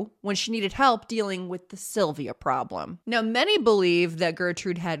go-to when she needed help dealing with the Sylvia problem. Now, many believe that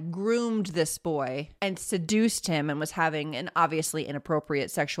Gertrude had groomed this boy and seduced him and was having an obviously inappropriate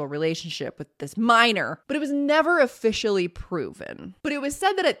sexual relationship with this minor, but it was never officially proven. But it was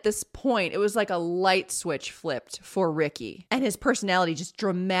said that at this point, it was like a light switch flipped for Ricky, and his personality just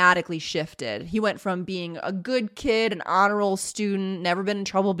dramatically shifted. He went from being a good kid, an honor roll student, never been in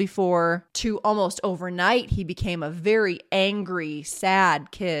trouble before, to almost overnight, he became a very angry,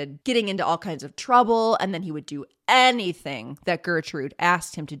 sad kid, getting into all kinds of trouble, and then he would do anything that Gertrude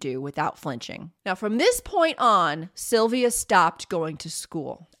asked him to do without flinching. Now, from this point on, Sylvia stopped going to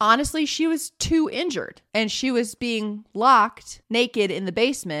school. Honestly, she was too injured, and she was being locked naked in the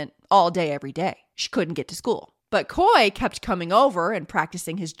basement all day, every day. She couldn't get to school. But Coy kept coming over and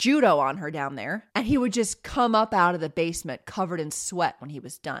practicing his judo on her down there, and he would just come up out of the basement covered in sweat when he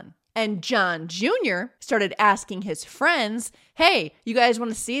was done. And John Jr. started asking his friends, hey, you guys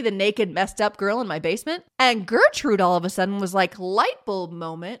want to see the naked, messed up girl in my basement? And Gertrude all of a sudden was like, light bulb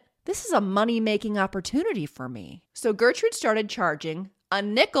moment. This is a money-making opportunity for me. So Gertrude started charging a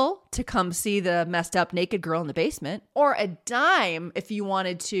nickel to come see the messed up naked girl in the basement, or a dime if you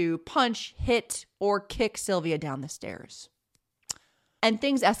wanted to punch, hit, or kick Sylvia down the stairs. And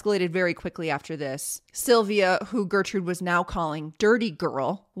things escalated very quickly after this. Sylvia, who Gertrude was now calling Dirty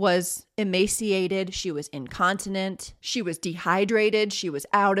Girl, was emaciated. She was incontinent. She was dehydrated. She was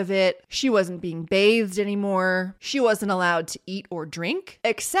out of it. She wasn't being bathed anymore. She wasn't allowed to eat or drink,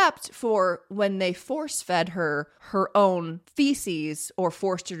 except for when they force-fed her her own feces or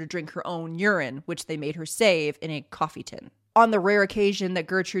forced her to drink her own urine, which they made her save in a coffee tin. On the rare occasion that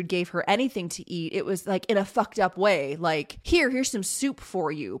Gertrude gave her anything to eat, it was like in a fucked up way. Like, here's some soup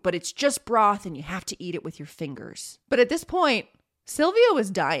for you, but it's just broth and you have to eat it with your fingers. But at this point, Sylvia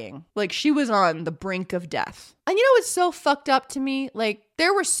was dying. Like, she was on the brink of death. And you know what's so fucked up to me? Like,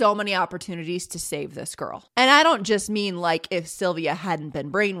 there were so many opportunities to save this girl. And I don't just mean like if Sylvia hadn't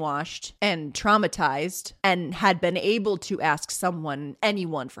been brainwashed and traumatized and had been able to ask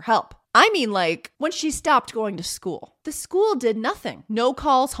anyone for help. I mean, like, when she stopped going to school, the school did nothing. No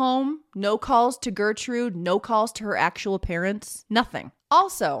calls home, no calls to Gertrude, no calls to her actual parents, nothing.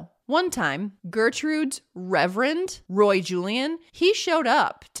 Also, One time, Gertrude's Reverend, Roy Julian, he showed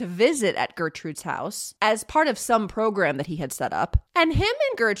up to visit at Gertrude's house as part of some program that he had set up. And him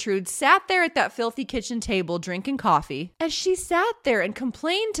and Gertrude sat there at that filthy kitchen table drinking coffee. And she sat there and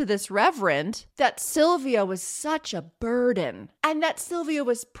complained to this Reverend that Sylvia was such a burden and that Sylvia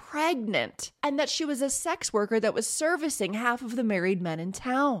was pregnant and that she was a sex worker that was servicing half of the married men in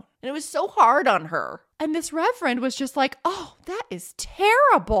town. And it was so hard on her. And this Reverend was just like, oh, that is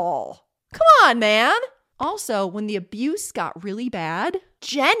terrible. Come on, man. Also, when the abuse got really bad,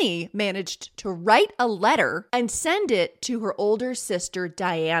 Jenny managed to write a letter and send it to her older sister,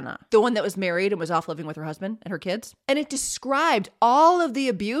 Diana, the one that was married and was off living with her husband and her kids. And it described all of the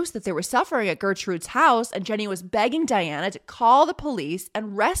abuse that they were suffering at Gertrude's house. And Jenny was begging Diana to call the police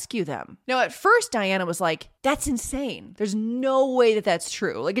and rescue them. Now, at first, Diana was like, that's insane. There's no way that that's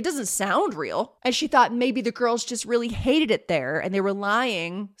true. Like, it doesn't sound real. And she thought maybe the girls just really hated it there and they were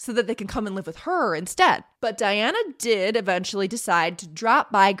lying so that they can come and live with her instead. But Diana did eventually decide to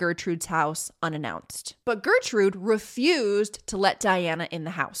drop by Gertrude's house unannounced. But Gertrude refused to let Diana in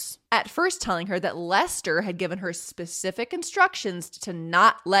the house. At first telling her that Lester had given her specific instructions to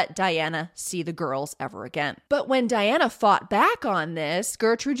not let Diana see the girls ever again. But when Diana fought back on this,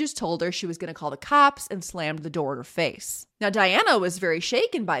 Gertrude just told her she was going to call the cops and slammed the door in her face. Now, Diana was very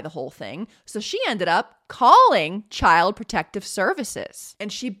shaken by the whole thing, so she ended up calling Child Protective Services,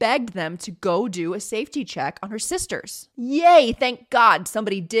 and she begged them to go do a safety check on her sisters. Yay, thank God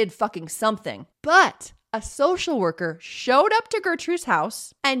somebody did fucking something. But a social worker showed up to Gertrude's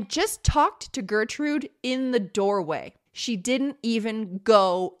house and just talked to Gertrude in the doorway. She didn't even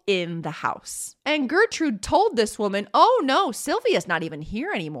go in the house. And Gertrude told this woman, oh no, Sylvia's not even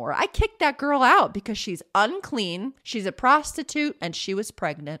here anymore. I kicked that girl out because she's unclean, she's a prostitute, and she was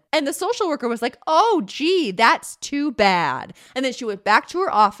pregnant. And the social worker was like, oh gee, that's too bad. And then she went back to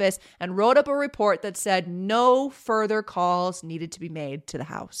her office and wrote up a report that said no further calls needed to be made to the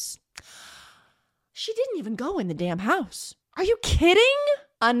house. She didn't even go in the damn house. Are you kidding?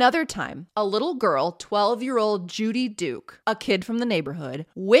 Another time, a little girl, 12-year-old Judy Duke, a kid from the neighborhood,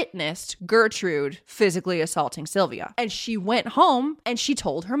 witnessed Gertrude physically assaulting Sylvia. And she went home and she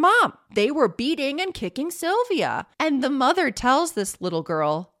told her mom. They were beating and kicking Sylvia. And the mother tells this little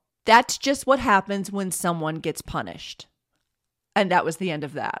girl, that's just what happens when someone gets punished. And that was the end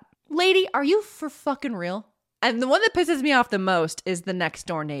of that. Lady, are you for fucking real? And the one that pisses me off the most is the next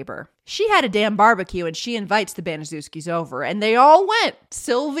door neighbor. She had a damn barbecue and she invites the Baniszewskis over and they all went,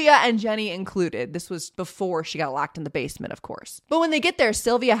 Sylvia and Jenny included. This was before she got locked in the basement, of course. But when they get there,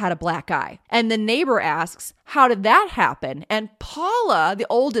 Sylvia had a black eye. And the neighbor asks, how did that happen? And Paula, the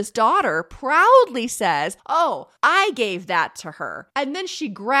oldest daughter, proudly says, oh, I gave that to her. And then she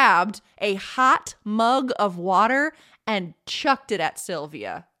grabbed a hot mug of water and chucked it at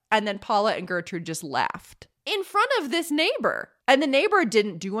Sylvia. And then Paula and Gertrude just laughed in front of this neighbor. And the neighbor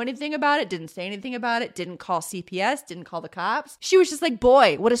didn't do anything about it, didn't say anything about it, didn't call CPS, didn't call the cops. She was just like,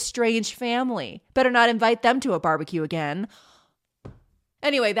 boy, what a strange family. Better not invite them to a barbecue again.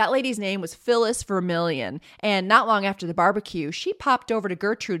 Anyway, that lady's name was Phyllis Vermillion, and not long after the barbecue, she popped over to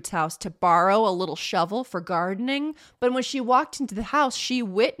Gertrude's house to borrow a little shovel for gardening, but when she walked into the house, she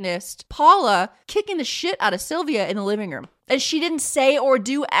witnessed Paula kicking the shit out of Sylvia in the living room. And she didn't say or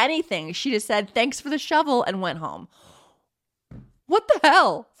do anything. She just said, thanks for the shovel, and went home. What the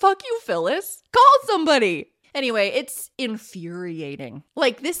hell? Fuck you, Phyllis. Call somebody. Anyway, it's infuriating.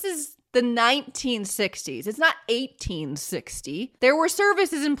 Like, this is the 1960s. It's not 1860. There were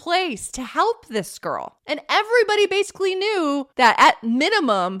services in place to help this girl. And everybody basically knew that at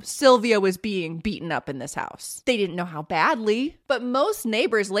minimum, Sylvia was being beaten up in this house. They didn't know how badly, but most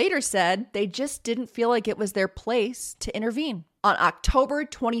neighbors later said they just didn't feel like it was their place to intervene. On October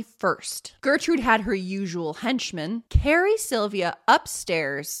 21st, Gertrude had her usual henchman carry Sylvia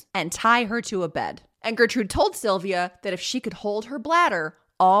upstairs and tie her to a bed. And Gertrude told Sylvia that if she could hold her bladder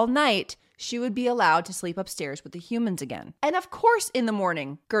all night, she would be allowed to sleep upstairs with the humans again. And of course, in the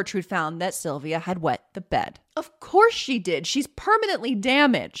morning, Gertrude found that Sylvia had wet the bed. Of course she did. She's permanently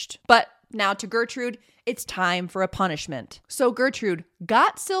damaged. But now to Gertrude, it's time for a punishment. So Gertrude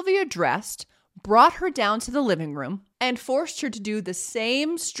got Sylvia dressed, brought her down to the living room, and forced her to do the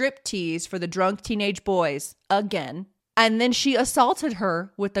same striptease for the drunk teenage boys again. And then she assaulted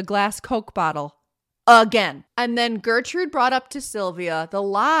her with a glass Coke bottle again. And then Gertrude brought up to Sylvia the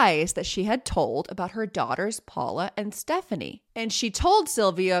lies that she had told about her daughters, Paula and Stephanie. And she told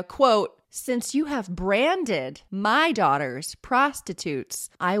Sylvia, quote, since you have branded my daughters prostitutes,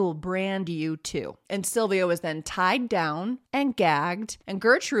 I will brand you too. And Sylvia was then tied down and gagged, and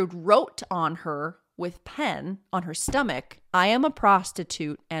Gertrude wrote on her with pen on her stomach, "I am a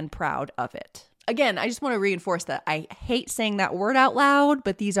prostitute and proud of it." Again, I just want to reinforce that I hate saying that word out loud,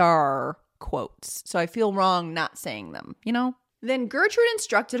 but these are quotes, so I feel wrong not saying them, you know? Then Gertrude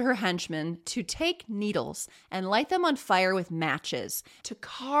instructed her henchmen to take needles and light them on fire with matches to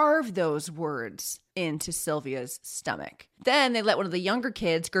carve those words into Sylvia's stomach. Then they let one of the younger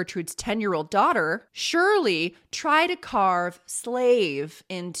kids, Gertrude's 10-year-old daughter, Shirley, try to carve slave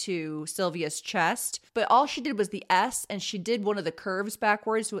into Sylvia's chest, but all she did was the S, and she did one of the curves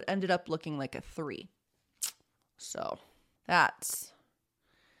backwards, so it ended up looking like a 3. So that's,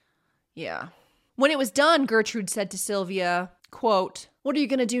 yeah. When it was done, Gertrude said to Sylvia, quote, "What are you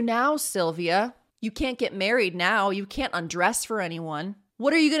going to do now, Sylvia? You can't get married now. You can't undress for anyone.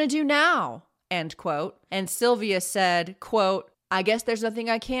 What are you going to do now?" End quote. And Sylvia said, quote, "I guess there's nothing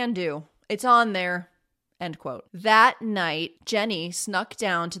I can do. It's on there." End quote. That night, Jenny snuck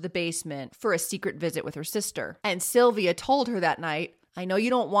down to the basement for a secret visit with her sister. And Sylvia told her that night, "I know you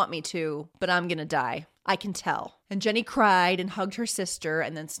don't want me to, but I'm going to die. I can tell." And Jenny cried and hugged her sister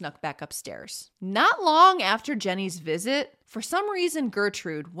and then snuck back upstairs. Not long after Jenny's visit, for some reason,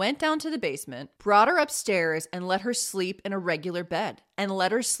 Gertrude went down to the basement, brought her upstairs, and let her sleep in a regular bed, and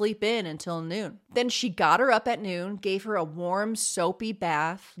let her sleep in until noon. Then she got her up at noon, gave her a warm, soapy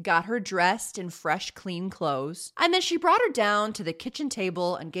bath, got her dressed in fresh, clean clothes, and then she brought her down to the kitchen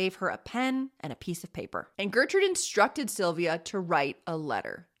table and gave her a pen and a piece of paper. And Gertrude instructed Sylvia to write a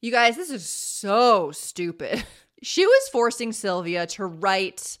letter. You guys, this is so stupid. She was forcing Sylvia to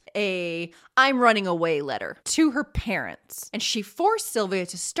write a "I'm running away" letter to her parents. And she forced Sylvia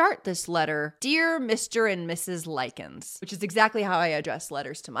to start this letter, "Dear Mr. and Mrs. Likens," which is exactly how I address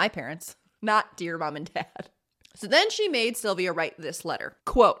letters to my parents, not "Dear Mom and Dad." So then she made Sylvia write this letter.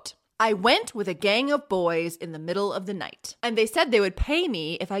 Quote, "I went with a gang of boys in the middle of the night, and they said they would pay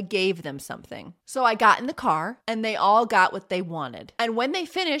me if I gave them something. So I got in the car, and they all got what they wanted. And when they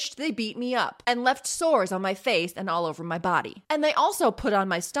finished, they beat me up and left sores on my face and all over my body. And they also put on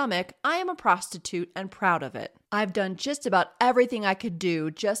my stomach, 'I am a prostitute and proud of it.' I've done just about everything I could do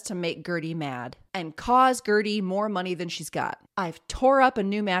just to make Gertie mad and cause Gertie more money than she's got. I've tore up a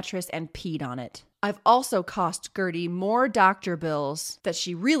new mattress and peed on it. I've also cost Gertie more doctor bills that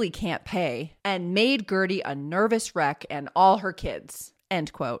she really can't pay and made Gertie a nervous wreck and all her kids."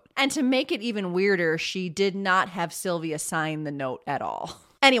 End quote. And to make it even weirder, she did not have Sylvia sign the note at all.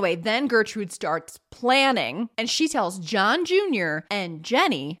 Anyway, then Gertrude starts planning, and she tells John Jr. and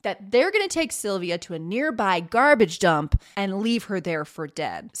Jenny that they're going to take Sylvia to a nearby garbage dump and leave her there for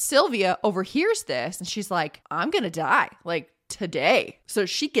dead. Sylvia overhears this, and she's like, "I'm going to die. Like, today." So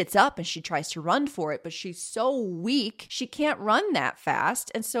she gets up and she tries to run for it, but she's so weak, she can't run that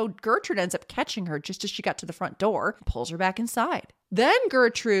fast. And so Gertrude ends up catching her just as she got to the front door, pulls her back inside. Then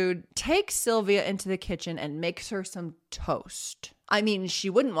Gertrude takes Sylvia into the kitchen and makes her some toast. I mean, she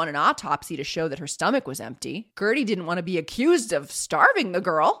wouldn't want an autopsy to show that her stomach was empty. Gertie didn't want to be accused of starving the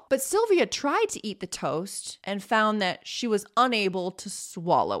girl. But Sylvia tried to eat the toast and found that she was unable to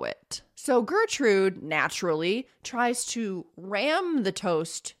swallow it. So Gertrude, naturally, tries to ram the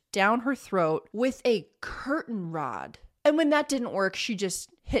toast down her throat with a curtain rod. And when that didn't work, she just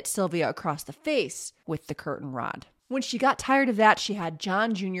hit Sylvia across the face with the curtain rod. When she got tired of that, she had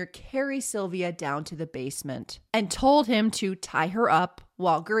John Jr. carry Sylvia down to the basement and told him to tie her up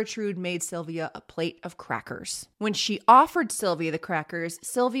while Gertrude made Sylvia a plate of crackers. When she offered Sylvia the crackers,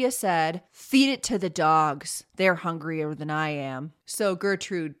 Sylvia said, "Feed it to the dogs. They're hungrier than I am." So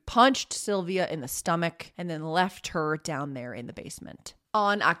Gertrude punched Sylvia in the stomach and then left her down there in the basement.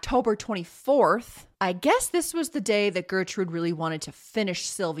 On October 24th, I guess this was the day that Gertrude really wanted to finish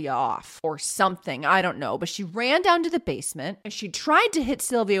Sylvia off or something. I don't know. But she ran down to the basement and she tried to hit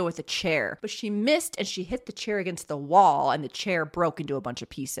Sylvia with a chair, but she missed and she hit the chair against the wall and the chair broke into a bunch of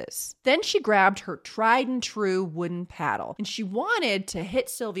pieces. Then she grabbed her tried and true wooden paddle and she wanted to hit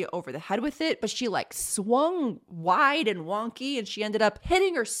Sylvia over the head with it, but she swung wide and wonky and she ended up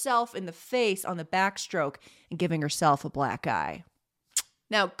hitting herself in the face on the backstroke and giving herself a black eye.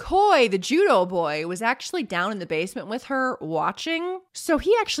 Now, Coy, the judo boy, was actually down in the basement with her watching. So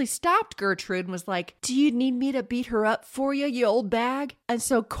he actually stopped Gertrude and was like, "Do you need me to beat her up for you, you old bag?" And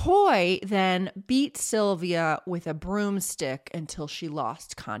so Coy then beat Sylvia with a broomstick until she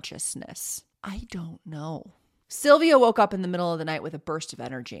lost consciousness. I don't know. Sylvia woke up in the middle of the night with a burst of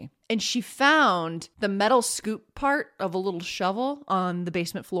energy, and she found the metal scoop part of a little shovel on the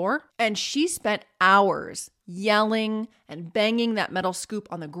basement floor, and she spent hours yelling and banging that metal scoop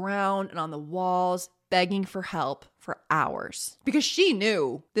on the ground and on the walls begging for help for hours because she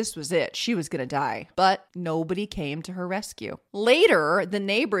knew this was it. She was going to die, but nobody came to her rescue. Later, the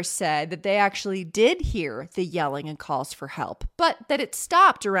neighbors said that they actually did hear the yelling and calls for help, but that it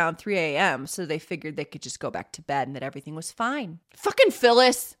stopped around 3 a.m. So they figured they could just go back to bed and that everything was fine. Fucking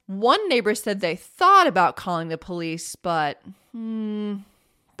Phyllis. One neighbor said they thought about calling the police, but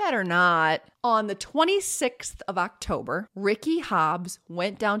better not. On the 26th of October, Ricky Hobbs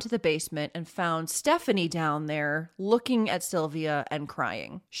went down to the basement and found Stephanie down there looking at Sylvia and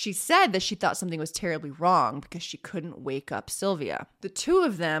crying. She said that she thought something was terribly wrong because she couldn't wake up Sylvia. The two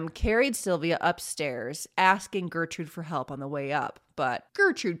of them carried Sylvia upstairs, asking Gertrude for help on the way up. But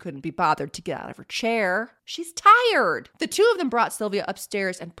Gertrude couldn't be bothered to get out of her chair. She's tired. The two of them brought Sylvia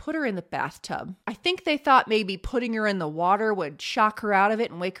upstairs and put her in the bathtub. I think they thought maybe putting her in the water would shock her out of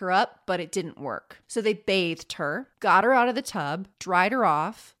it and wake her up, but it didn't work. So they bathed her, got her out of the tub, dried her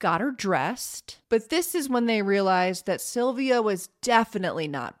off, got her dressed. But this is when they realized that Sylvia was definitely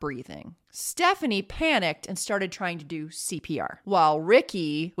not breathing. Stephanie panicked and started trying to do CPR, while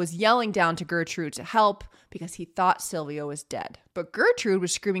Ricky was yelling down to Gertrude to help because he thought Sylvia was dead. But Gertrude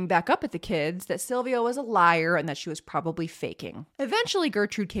was screaming back up at the kids that Sylvia was a liar and that she was probably faking. Eventually,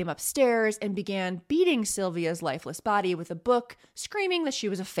 Gertrude came upstairs and began beating Sylvia's lifeless body with a book, screaming that she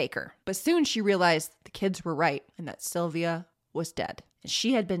was a faker. But soon she realized the kids were right and that Sylvia was dead. And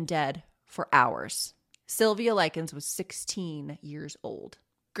she had been dead for hours. Sylvia Likens was 16 years old.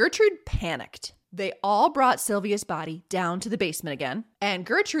 Gertrude panicked. They all brought Sylvia's body down to the basement again, and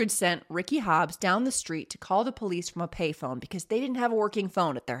Gertrude sent Ricky Hobbs down the street to call the police from a payphone because they didn't have a working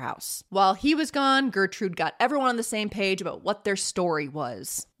phone at their house. While he was gone, Gertrude got everyone on the same page about what their story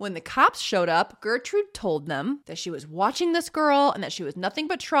was. When the cops showed up, Gertrude told them that she was watching this girl and that she was nothing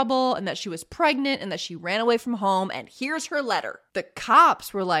but trouble and that she was pregnant and that she ran away from home, and here's her letter. The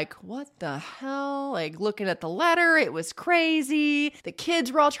cops were like, what the hell? Like, looking at the letter, it was crazy. The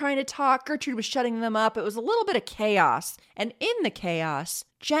kids were all trying to talk. Gertrude was shutting them up. It was a little bit of chaos. And in the chaos,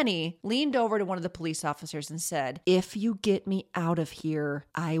 Jenny leaned over to one of the police officers and said, "If you get me out of here,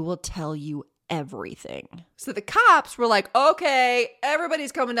 I will tell you everything." So the cops were like, okay,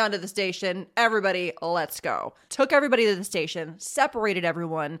 everybody's coming down to the station. Everybody, let's go. Took everybody to the station, separated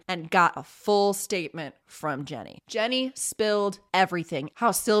everyone, and got a full statement from Jenny. Jenny spilled everything. How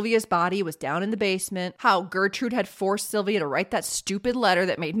Sylvia's body was down in the basement, how Gertrude had forced Sylvia to write that stupid letter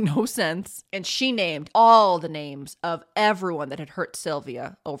that made no sense, and she named all the names of everyone that had hurt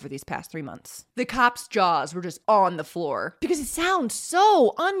Sylvia over these past 3 months. The cops' jaws were just on the floor because it sounds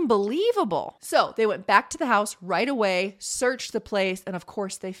so unbelievable. So they went back to the house right away, searched the place, and of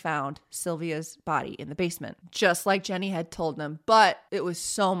course they found Sylvia's body in the basement, just like Jenny had told them, but it was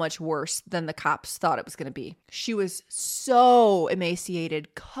so much worse than the cops thought it was going to be. She was so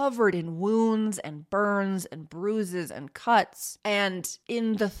emaciated, covered in wounds and burns and bruises and cuts, and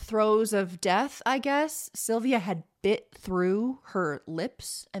in the throes of death, I guess, Sylvia had bit through her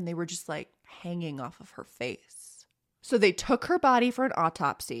lips and they were just like hanging off of her face. So they took her body for an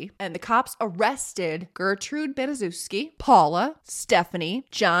autopsy, and the cops arrested Gertrude Baniszewski, Paula, Stephanie,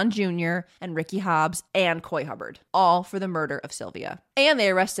 John Jr., and Ricky Hobbs, and Coy Hubbard, all for the murder of Sylvia. And they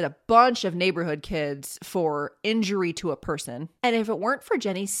arrested a bunch of neighborhood kids for injury to a person. And if it weren't for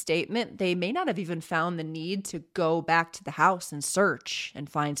Jenny's statement, they may not have even found the need to go back to the house and search and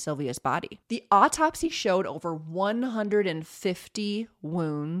find Sylvia's body. The autopsy showed over 150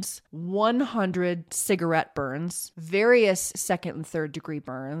 wounds, 100 cigarette burns, various second and third degree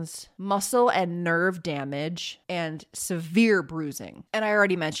burns, muscle and nerve damage, and severe bruising. And I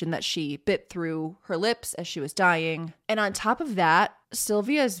already mentioned that she bit through her lips as she was dying. And on top of that,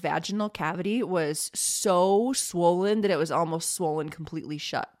 Sylvia's vaginal cavity was so swollen that it was almost swollen completely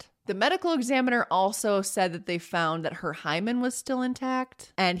shut. The medical examiner also said that they found that her hymen was still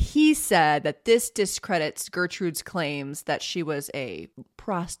intact, and he said that this discredits Gertrude's claims that she was a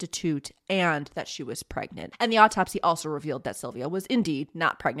prostitute and that she was pregnant. And the autopsy also revealed that Sylvia was indeed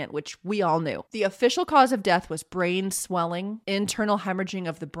not pregnant, which we all knew. The official cause of death was brain swelling, internal hemorrhaging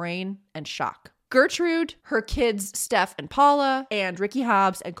of the brain, and shock. Gertrude, her kids Steph and Paula, and Ricky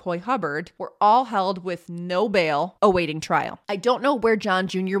Hobbs and Coy Hubbard were all held with no bail awaiting trial. I don't know where John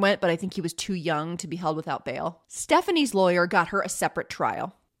Jr. went, but I think he was too young to be held without bail. Stephanie's lawyer got her a separate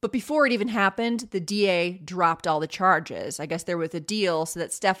trial. But before it even happened, the DA dropped all the charges. I guess there was a deal so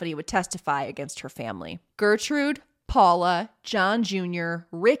that Stephanie would testify against her family. Gertrude, Paula, John Jr.,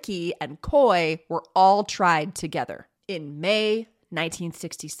 Ricky, and Coy were all tried together. In May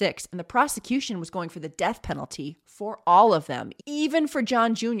 1966, and the prosecution was going for the death penalty for all of them, even for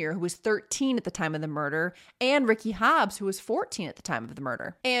John Jr., who was 13 at the time of the murder, and Ricky Hobbs, who was 14 at the time of the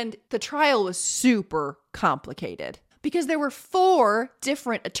murder. And the trial was super complicated because there were 4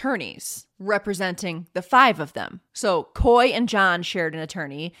 different attorneys representing the 5 of them. So Coy and John shared an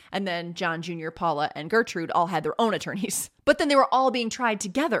attorney, and then John Jr., Paula, and Gertrude all had their own attorneys. But then they were all being tried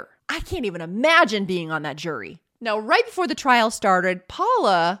together. I can't even imagine being on that jury. Now, right before the trial started,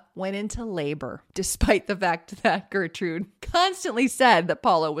 Paula went into labor, despite the fact that Gertrude constantly said that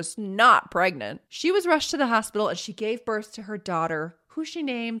Paula was not pregnant. She was rushed to the hospital and she gave birth to her daughter, who she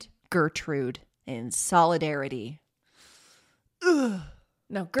named Gertrude, in solidarity. Ugh.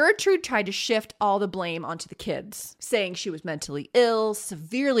 Now, Gertrude tried to shift all the blame onto the kids, saying she was mentally ill,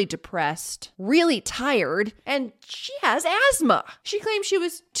 severely depressed, really tired, and she has asthma. She claimed she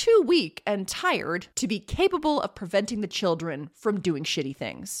was too weak and tired to be capable of preventing the children from doing shitty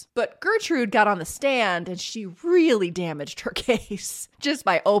things. But Gertrude got on the stand and she really damaged her case just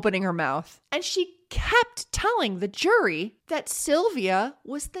by opening her mouth. And she kept telling the jury that Sylvia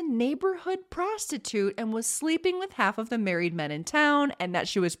was the neighborhood prostitute and was sleeping with half of the married men in town and that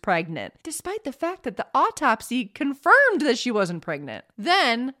she was pregnant, despite the fact that the autopsy confirmed that she wasn't pregnant.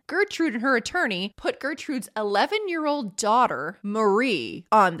 Then Gertrude and her attorney put Gertrude's 11-year-old daughter, Marie,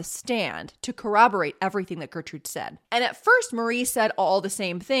 on the stand to corroborate everything that Gertrude said. And at first, Marie said all the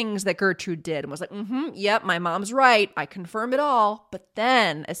same things that Gertrude did and was like, yep, my mom's right. I confirm it all. But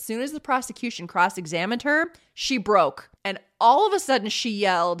then, as soon as the prosecution cross-examined her, she broke. And all of a sudden she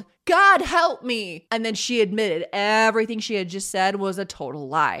yelled, "God help me!" And then she admitted everything she had just said was a total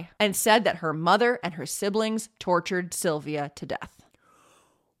lie and said that her mother and her siblings tortured Sylvia to death.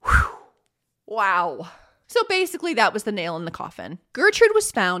 Whew. Wow. So basically that was the nail in the coffin. Gertrude was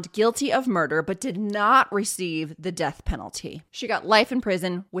found guilty of murder but did not receive the death penalty. She got life in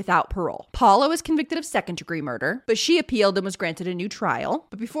prison without parole. Paula was convicted of second-degree murder, but she appealed and was granted a new trial.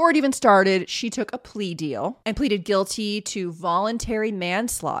 But before it even started, she took a plea deal and pleaded guilty to voluntary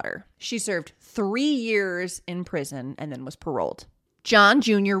manslaughter. She served 3 years in prison and then was paroled. John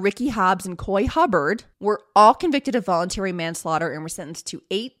Jr., Ricky Hobbs, and Coy Hubbard were all convicted of voluntary manslaughter and were sentenced to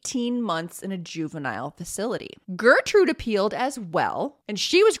 18 months in a juvenile facility. Gertrude appealed as well, and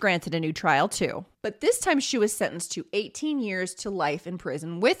she was granted a new trial too. But this time she was sentenced to 18 years to life in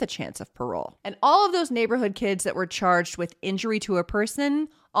prison with a chance of parole. And all of those neighborhood kids that were charged with injury to a person,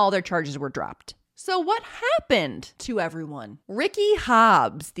 all their charges were dropped. So what happened to everyone? Ricky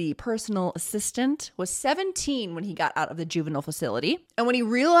Hobbs, the personal assistant, was 17 when he got out of the juvenile facility. And when he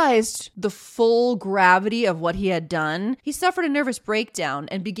realized the full gravity of what he had done, he suffered a nervous breakdown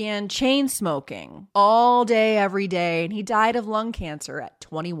and began chain smoking all day, every day. And he died of lung cancer at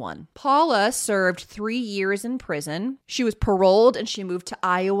 21. Paula served 3 years in prison. She was paroled and she moved to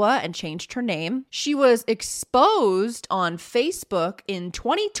Iowa and changed her name. She was exposed on Facebook in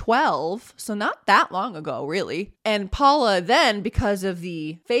 2012, so not that long ago, really. And Paula then, because of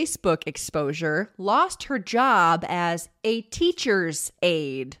the Facebook exposure, lost her job as a teacher's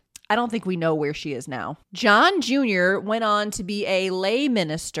aide. I don't think we know where she is now. John Jr. went on to be a lay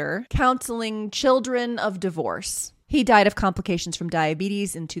minister counseling children of divorce. He died of complications from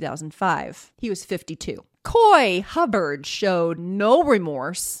diabetes in 2005. He was 52. Coy Hubbard showed no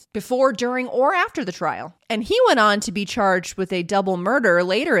remorse before, during, or after the trial. And he went on to be charged with a double murder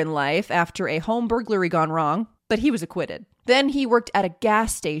later in life after a home burglary gone wrong, but he was acquitted. Then he worked at a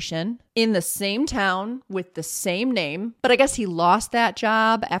gas station in the same town with the same name, but I guess he lost that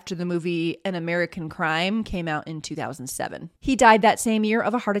job after the movie An American Crime came out in 2007. He died that same year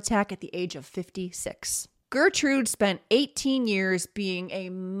of a heart attack at the age of 56. Gertrude spent 18 years being a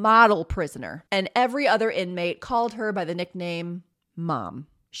model prisoner, and every other inmate called her by the nickname Mom.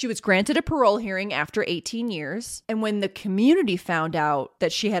 She was granted a parole hearing after 18 years, and when the community found out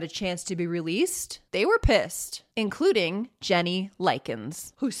that she had a chance to be released, they were pissed, including Jenny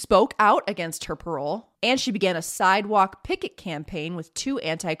Likens, who spoke out against her parole, and she began a sidewalk picket campaign with 2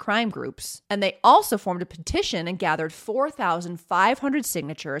 anti-crime groups. And they also formed a petition and gathered 4,500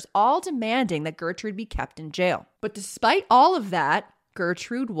 signatures, all demanding that Gertrude be kept in jail. But despite all of that,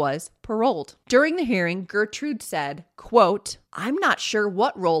 Gertrude was paroled. During the hearing, Gertrude said, quote, "I'm not sure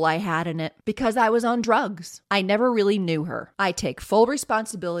what role I had in it because I was on drugs. I never really knew her. I take full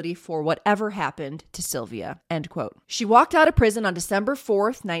responsibility for whatever happened to Sylvia," end quote. She walked out of prison on December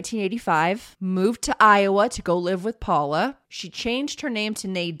 4th, 1985, moved to Iowa to go live with Paula. She changed her name to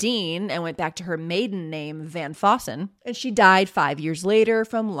Nadine and went back to her maiden name, Van Fossen, and she died 5 years later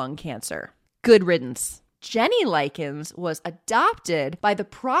from lung cancer. Good riddance. Jenny Likens was adopted by the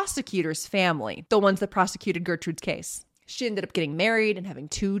prosecutor's family, the ones that prosecuted Gertrude's case. She ended up getting married and having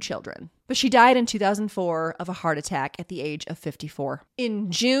 2 children. But she died in 2004 of a heart attack at the age of 54.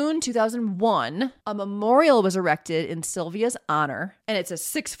 In June 2001, a memorial was erected in Sylvia's honor, and it's a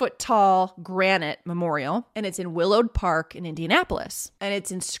 6-foot-tall granite memorial, and it's in Willowed Park in Indianapolis. And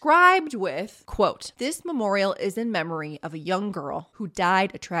it's inscribed with, quote, "This memorial is in memory of a young girl who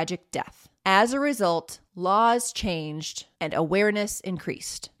died a tragic death. As a result, laws changed and awareness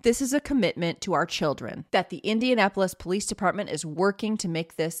increased. This is a commitment to our children that the Indianapolis Police Department is working to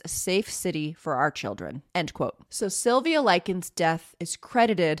make this a safe city for our children." End quote. So Sylvia Likens' death is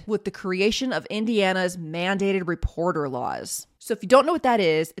credited with the creation of Indiana's mandated reporter laws. So if you don't know what that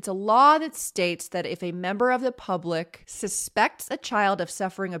is, it's a law that states that if a member of the public suspects a child of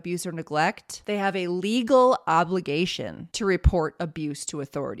suffering abuse or neglect, they have a legal obligation to report abuse to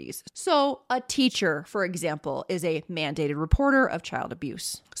authorities. So a teacher, for example, is a mandated reporter of child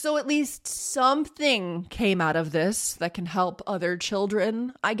abuse. So at least something came out of this that can help other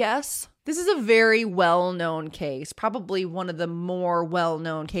children, I guess. This is a very well-known case, probably one of the more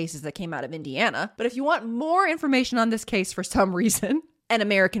well-known cases that came out of Indiana. But if you want more information on this case for some reason, An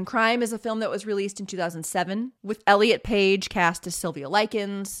American Crime is a film that was released in 2007 with Elliot Page cast as Sylvia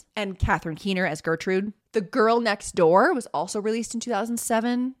Likens and Catherine Keener as Gertrude. The Girl Next Door was also released in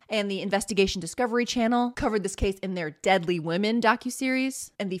 2007, and the Investigation Discovery Channel covered this case in their Deadly Women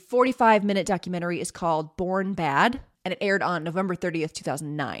docuseries. And the 45-minute documentary is called Born Bad, and it aired on November 30th,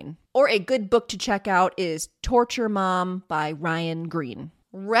 2009. Or a good book to check out is Torture Mom by Ryan Green.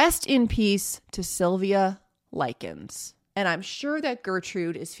 Rest in peace to Sylvia Likens. And I'm sure that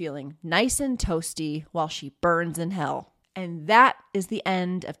Gertrude is feeling nice and toasty while she burns in hell. And that is the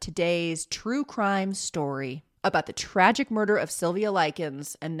end of today's true crime story about the tragic murder of Sylvia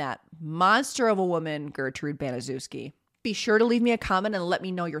Likens and that monster of a woman, Gertrude Baniszewski. Be sure to leave me a comment and let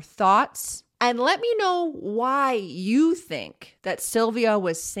me know your thoughts. And let me know why you think that Sylvia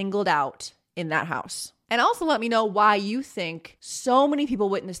was singled out in that house. And also let me know why you think so many people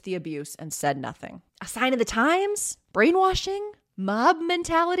witnessed the abuse and said nothing. A sign of the times? Brainwashing? Mob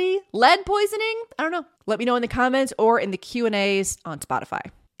mentality? Lead poisoning? I don't know. Let me know in the comments or in the Q&As on Spotify.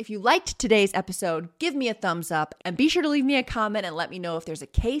 If you liked today's episode, give me a thumbs up and be sure to leave me a comment and let me know if there's a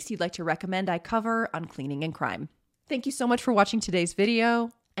case you'd like to recommend I cover on Cleaning and Crime. Thank you so much for watching today's video.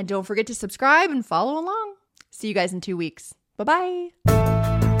 And don't forget to subscribe and follow along. See you guys in 2 weeks. Bye-bye.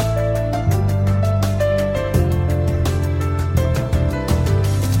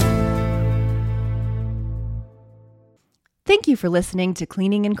 Thank you for listening to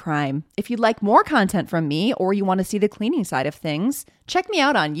Cleaning and Crime. If you'd like more content from me or you want to see the cleaning side of things, check me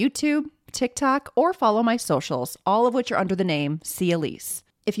out on YouTube, TikTok, or follow my socials, all of which are under the name C. Elise.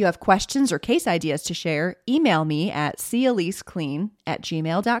 If you have questions or case ideas to share, email me at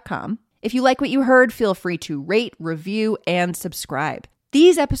caliseclean@gmail.com. If you like what you heard, feel free to rate, review, and subscribe.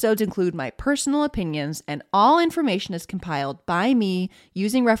 These episodes include my personal opinions, and all information is compiled by me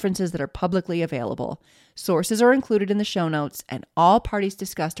using references that are publicly available. Sources are included in the show notes, and all parties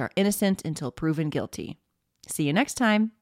discussed are innocent until proven guilty. See you next time.